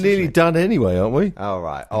 we're nearly done anyway, aren't we? All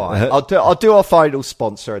right. I'll do our final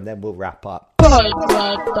sponsor and then we'll wrap up.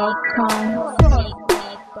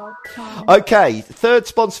 Okay, third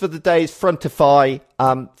sponsor for the day is Frontify.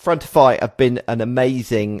 Frontify have been an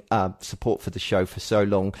amazing support for the show for so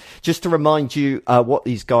long. Just to remind you what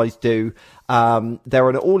these guys do, they're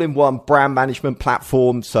an all-in-one brand management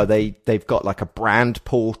platform. So they've got like a brand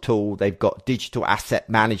portal, they've got digital asset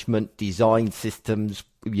management, design systems,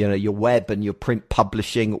 you know, your web and your print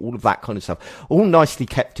publishing, all of that kind of stuff, all nicely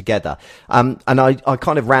kept together. And I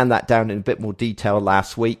kind of ran that down in a bit more detail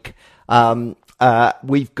last week.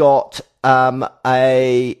 We've got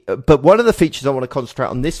but one of the features I want to concentrate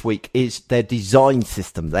on this week is their design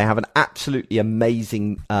system. They have an absolutely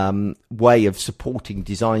amazing way of supporting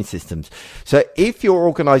design systems. So if your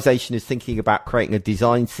organization is thinking about creating a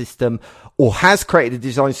design system or has created a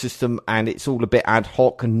design system and it's all a bit ad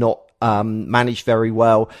hoc and not managed very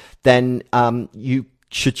well, then you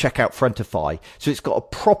should check out Frontify. So it's got a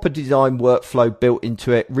proper design workflow built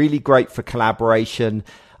into it, really great for collaboration.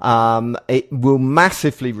 It will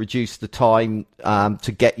massively reduce the time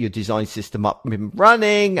to get your design system up and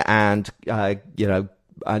running, and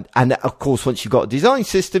and of course, once you've got a design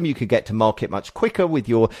system, you can get to market much quicker with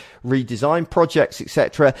your redesign projects,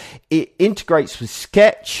 etc. It integrates with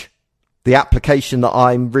Sketch, the application that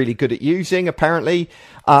I'm really good at using, apparently.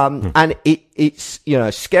 And it's, you know,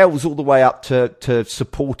 scales all the way up to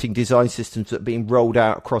supporting design systems that are being rolled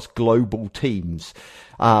out across global teams.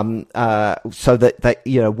 So that,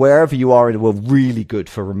 you know, wherever you are in the world, really good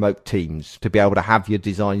for remote teams to be able to have your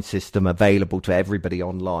design system available to everybody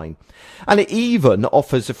online. And it even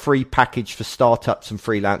offers a free package for startups and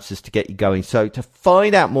freelancers to get you going. So to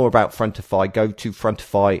find out more about Frontify, go to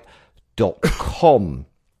frontify.com.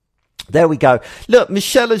 There we go. Look,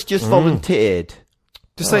 Michelle has just volunteered.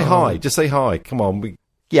 Just say hi. Just say hi. Come on. We'll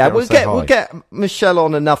get Michelle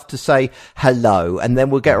on enough to say hello, and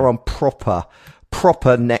then we'll get her on proper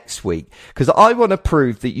next week, because I want to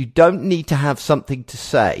prove that you don't need to have something to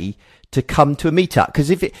say to come to a meetup. Because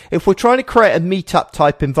if we're trying to create a meetup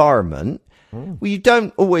type environment, well, you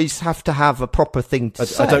don't always have to have a proper thing to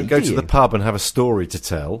say. I don't go to the pub and have a story to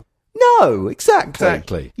tell. No,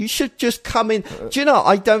 exactly. You should just come in. Do you know,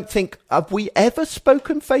 I don't think, have we ever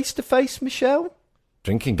spoken face to face, Michelle?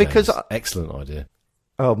 Drinking games. Excellent idea.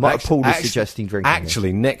 Oh, Paul is suggesting drinking.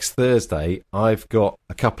 Actually, next Thursday, I've got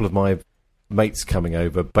a couple of my mates coming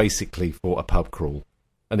over, basically for a pub crawl,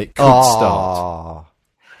 and it could start.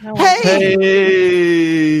 Hey,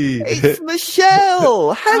 it's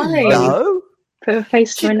Michelle. Hello. Put a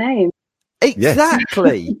face to a name.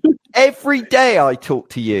 Exactly. Yes. Every day I talk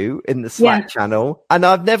to you in the Slack channel, and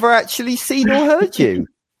I've never actually seen or heard you.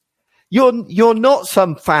 You're not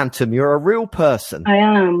some phantom. You're a real person. I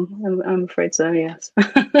am. I'm afraid so. Yes.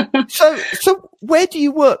 So where do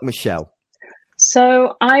you work, Michelle?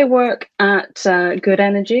 So I work at Good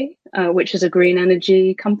Energy, which is a green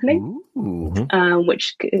energy company,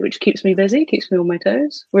 which keeps me busy, keeps me on my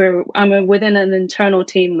toes. I'm within an internal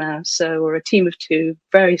team now, so we're a team of 2,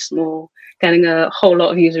 very small, getting a whole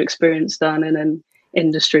lot of user experience done in an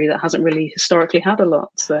industry that hasn't really historically had a lot.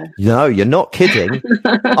 So no, you're not kidding.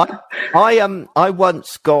 I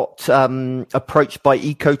once got approached by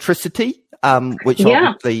Ecotricity. Which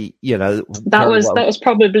obviously, you know, that was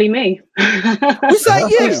probably me. Was that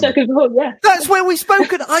you? Yes. That's where we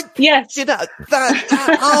spoke. Yes. You know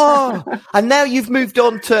and now you've moved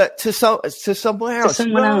on to somewhere else. To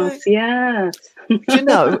someone else. Yes. Do you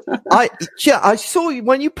know, I saw you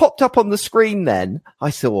when you popped up on the screen. Then I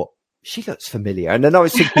thought, she looks familiar, and then I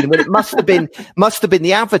was thinking, well, it must have been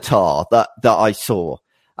the avatar that I saw.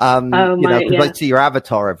 Because I see your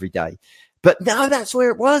avatar every day. But no, that's where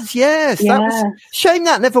it was. Yes, that was shame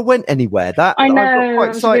that never went anywhere. I know. I got quite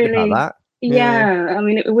excited about that. Yeah, I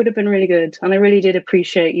mean, it would have been really good, and I really did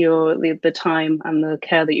appreciate the time and the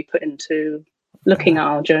care that you put into looking at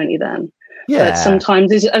our journey then. Yeah. But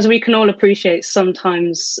sometimes, as we can all appreciate,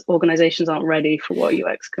 sometimes organisations aren't ready for what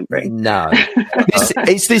UX can bring. No,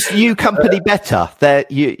 is this new company better? That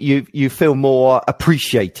you feel more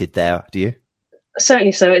appreciated there? Do you?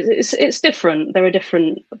 Certainly so. It's different. There are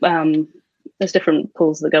different. There's different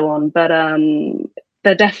pulls that go on, but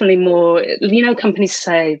they're definitely more. You know, companies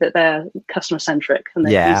say that they're customer centric and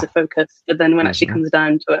they're user focused, but then when it actually comes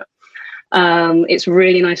down to it, it's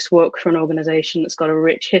really nice to work for an organisation that's got a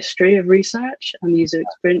rich history of research and user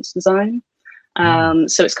experience design.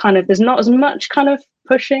 So it's kind of, there's not as much kind of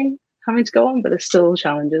pushing having to go on, but there's still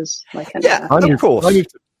challenges. Of course.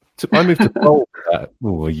 I moved to Bolt a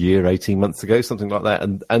year, 18 months ago, something like that,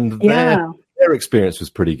 and their experience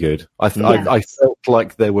was pretty good. I felt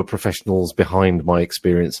like there were professionals behind my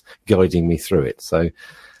experience guiding me through it. So,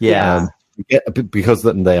 because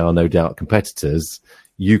they are no doubt competitors,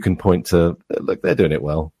 you can point to, look, they're doing it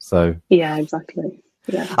well. So yeah, exactly.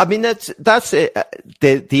 Yeah. I mean, that's it.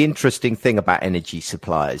 The interesting thing about energy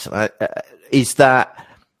suppliers is that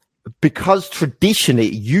because traditionally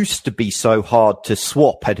it used to be so hard to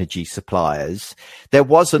swap energy suppliers, there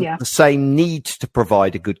wasn't the same need to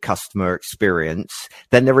provide a good customer experience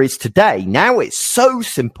than there is today. Now it's so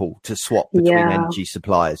simple to swap between energy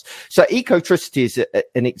suppliers. So Ecotricity is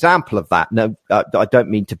an example of that. No, I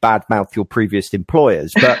don't mean to badmouth your previous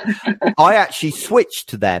employers, but I actually switched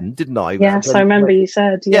to them, didn't I? Yes, I remember you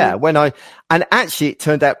said. Yeah, and actually it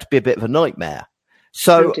turned out to be a bit of a nightmare.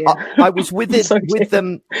 So I was with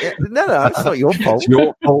them. No, it's not your fault. It's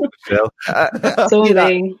your fault, Phil.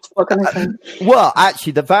 What can I say? Well,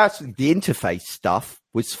 actually, the interface stuff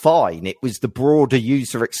was fine. It was the broader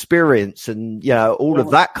user experience and, all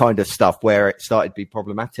of that kind of stuff where it started to be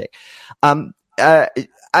problematic. And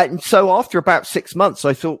so after about 6 months,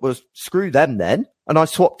 I thought, well, screw them then. And I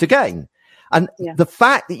swapped again. And the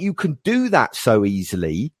fact that you can do that so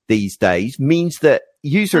easily these days means that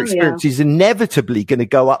user experience is inevitably going to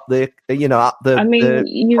go up the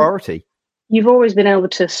priority. You've always been able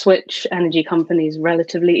to switch energy companies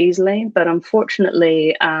relatively easily, but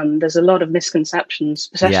unfortunately, there's a lot of misconceptions,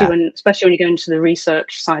 especially when you go into the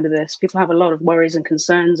research side of this. People have a lot of worries and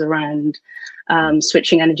concerns around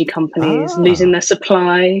switching energy companies, losing their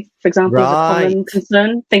supply, for example, is a common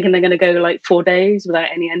concern, thinking they're going to go like 4 days without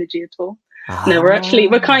any energy at all. No,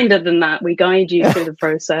 we're kinder than that. We guide you through the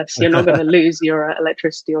process. You're not going to lose your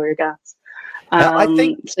electricity or your gas. I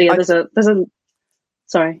think so. Yeah, there's a.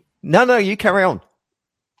 Sorry. No, you carry on.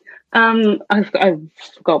 I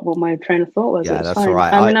forgot what my train of thought was. Yeah, that's all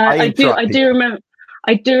right. I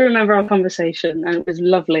do remember our conversation, and it was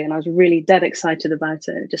lovely, and I was really dead excited about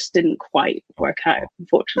it. It just didn't quite work out,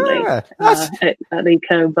 unfortunately, at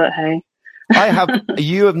Eco. But hey.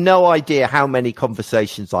 You have no idea how many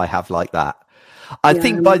conversations I have like that. I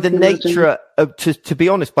think by the nature of, to be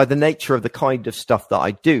honest, by the nature of the kind of stuff that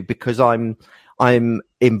I do, because I'm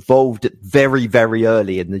involved at very, very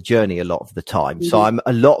early in the journey a lot of the time. Mm-hmm. So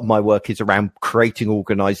a lot of my work is around creating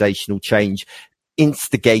organizational change,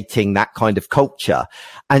 instigating that kind of culture.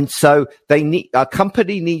 And so a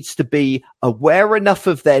company needs to be aware enough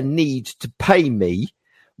of their need to pay me,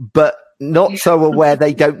 but not so aware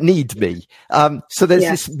they don't need me. So there's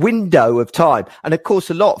this window of time. And of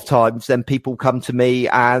course, a lot of times then people come to me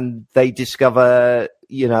and they discover,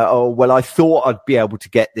 I thought I'd be able to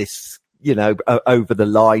get this, over the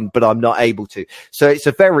line, but I'm not able to. So it's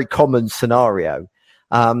a very common scenario.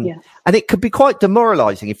 And it could be quite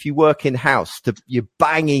demoralizing if you work in house you're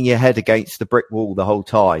banging your head against the brick wall the whole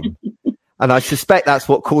time. And I suspect that's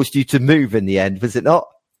what caused you to move in the end, was it not?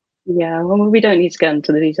 Yeah, well, we don't need to get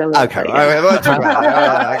into the details. Okay.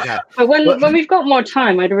 But when we've got more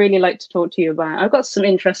time, I'd really like to talk to you about. I've got some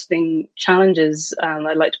interesting challenges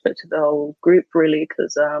I'd like to put to the whole group, really,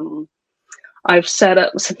 because I've set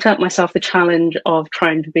up myself the challenge of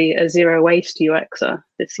trying to be a zero waste UXer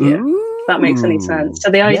this year. If that makes any sense.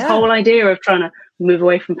 So the whole idea of trying to move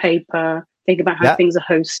away from paper, think about how things are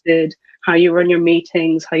hosted, how you run your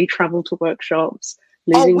meetings, how you travel to workshops,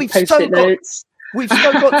 losing post-it notes. We've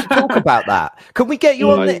still got to talk about that. Can we get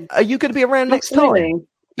you on? Are you going to be around next time?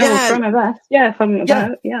 Yeah, I'll try my best. Yeah, if I'm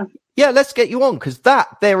about, Yeah, let's get you on, because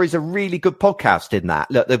there is a really good podcast in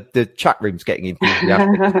that. Look, the chat room's getting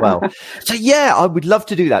enthusiastic as well. So yeah, I would love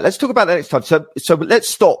to do that. Let's talk about that next time. So let's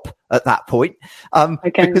stop at that point.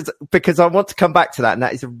 Because I want to come back to that, and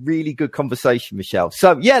that is a really good conversation, Michelle.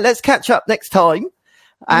 So yeah, let's catch up next time.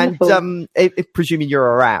 And if presuming you're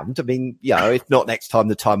around, I mean, if not next time,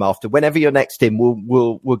 the time after, whenever you're next in,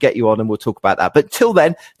 we'll get you on and we'll talk about that. But till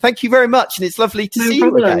then, thank you very much, and it's lovely to see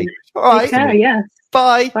you again. All right,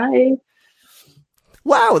 bye. Bye.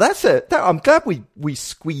 Wow, I'm glad we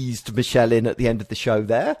squeezed Michelle in at the end of the show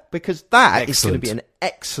there, because that is going to be an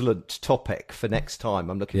excellent topic for next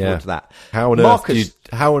time. I'm looking forward to that. How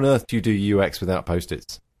on earth do you do UX without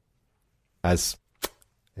post-its? As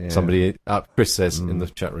somebody, Chris says in the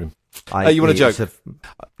chat room. You want a joke?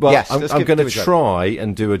 Yes, I'm going to try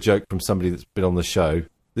and do a joke from somebody that's been on the show.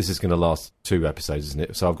 This is going to last 2 episodes, isn't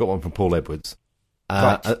it? So I've got one from Paul Edwards.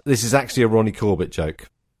 This is actually a Ronnie Corbett joke.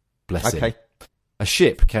 Bless him. A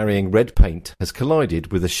ship carrying red paint has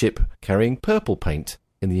collided with a ship carrying purple paint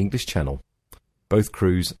in the English Channel. Both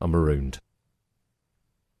crews are marooned.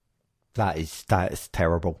 That is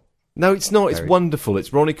terrible. No, it's not. It's wonderful.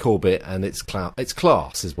 It's Ronnie Corbett, and it's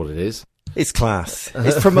class, is what it is. It's class.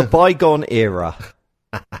 It's from a bygone era.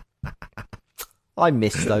 I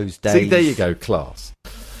miss those days. See, there you go, class.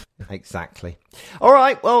 Exactly. All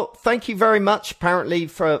right. Well, thank you very much, apparently,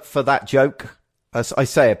 for that joke. As I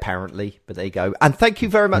say, apparently, but there you go. And thank you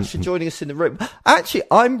very much for joining us in the room. Actually,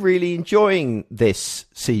 I'm really enjoying this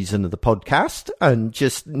season of the podcast and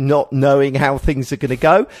just not knowing how things are going to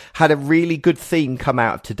go. Had a really good theme come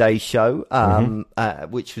out of today's show,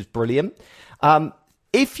 which was brilliant.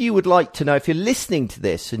 If you would like to know, if you're listening to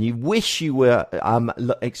this and you wish you were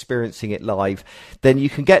experiencing it live, then you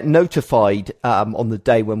can get notified on the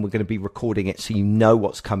day when we're going to be recording it, so you know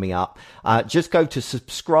what's coming up. Just go to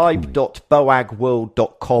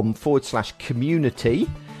subscribe.boagworld.com/community,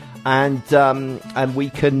 and we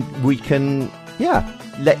can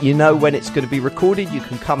let you know when it's going to be recorded. You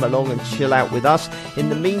can come along and chill out with us. In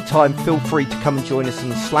the meantime, feel free to come and join us in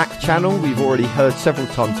the Slack channel. We've already heard several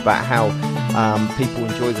times about how people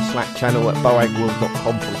enjoy the Slack channel at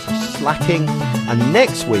boagworld.com/slacking. And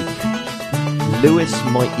next week, Lewis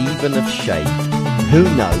might even have shaved. Who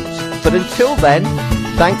knows? But until then,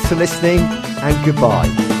 thanks for listening and goodbye.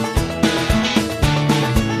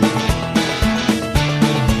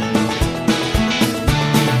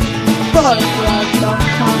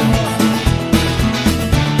 Boagworld.com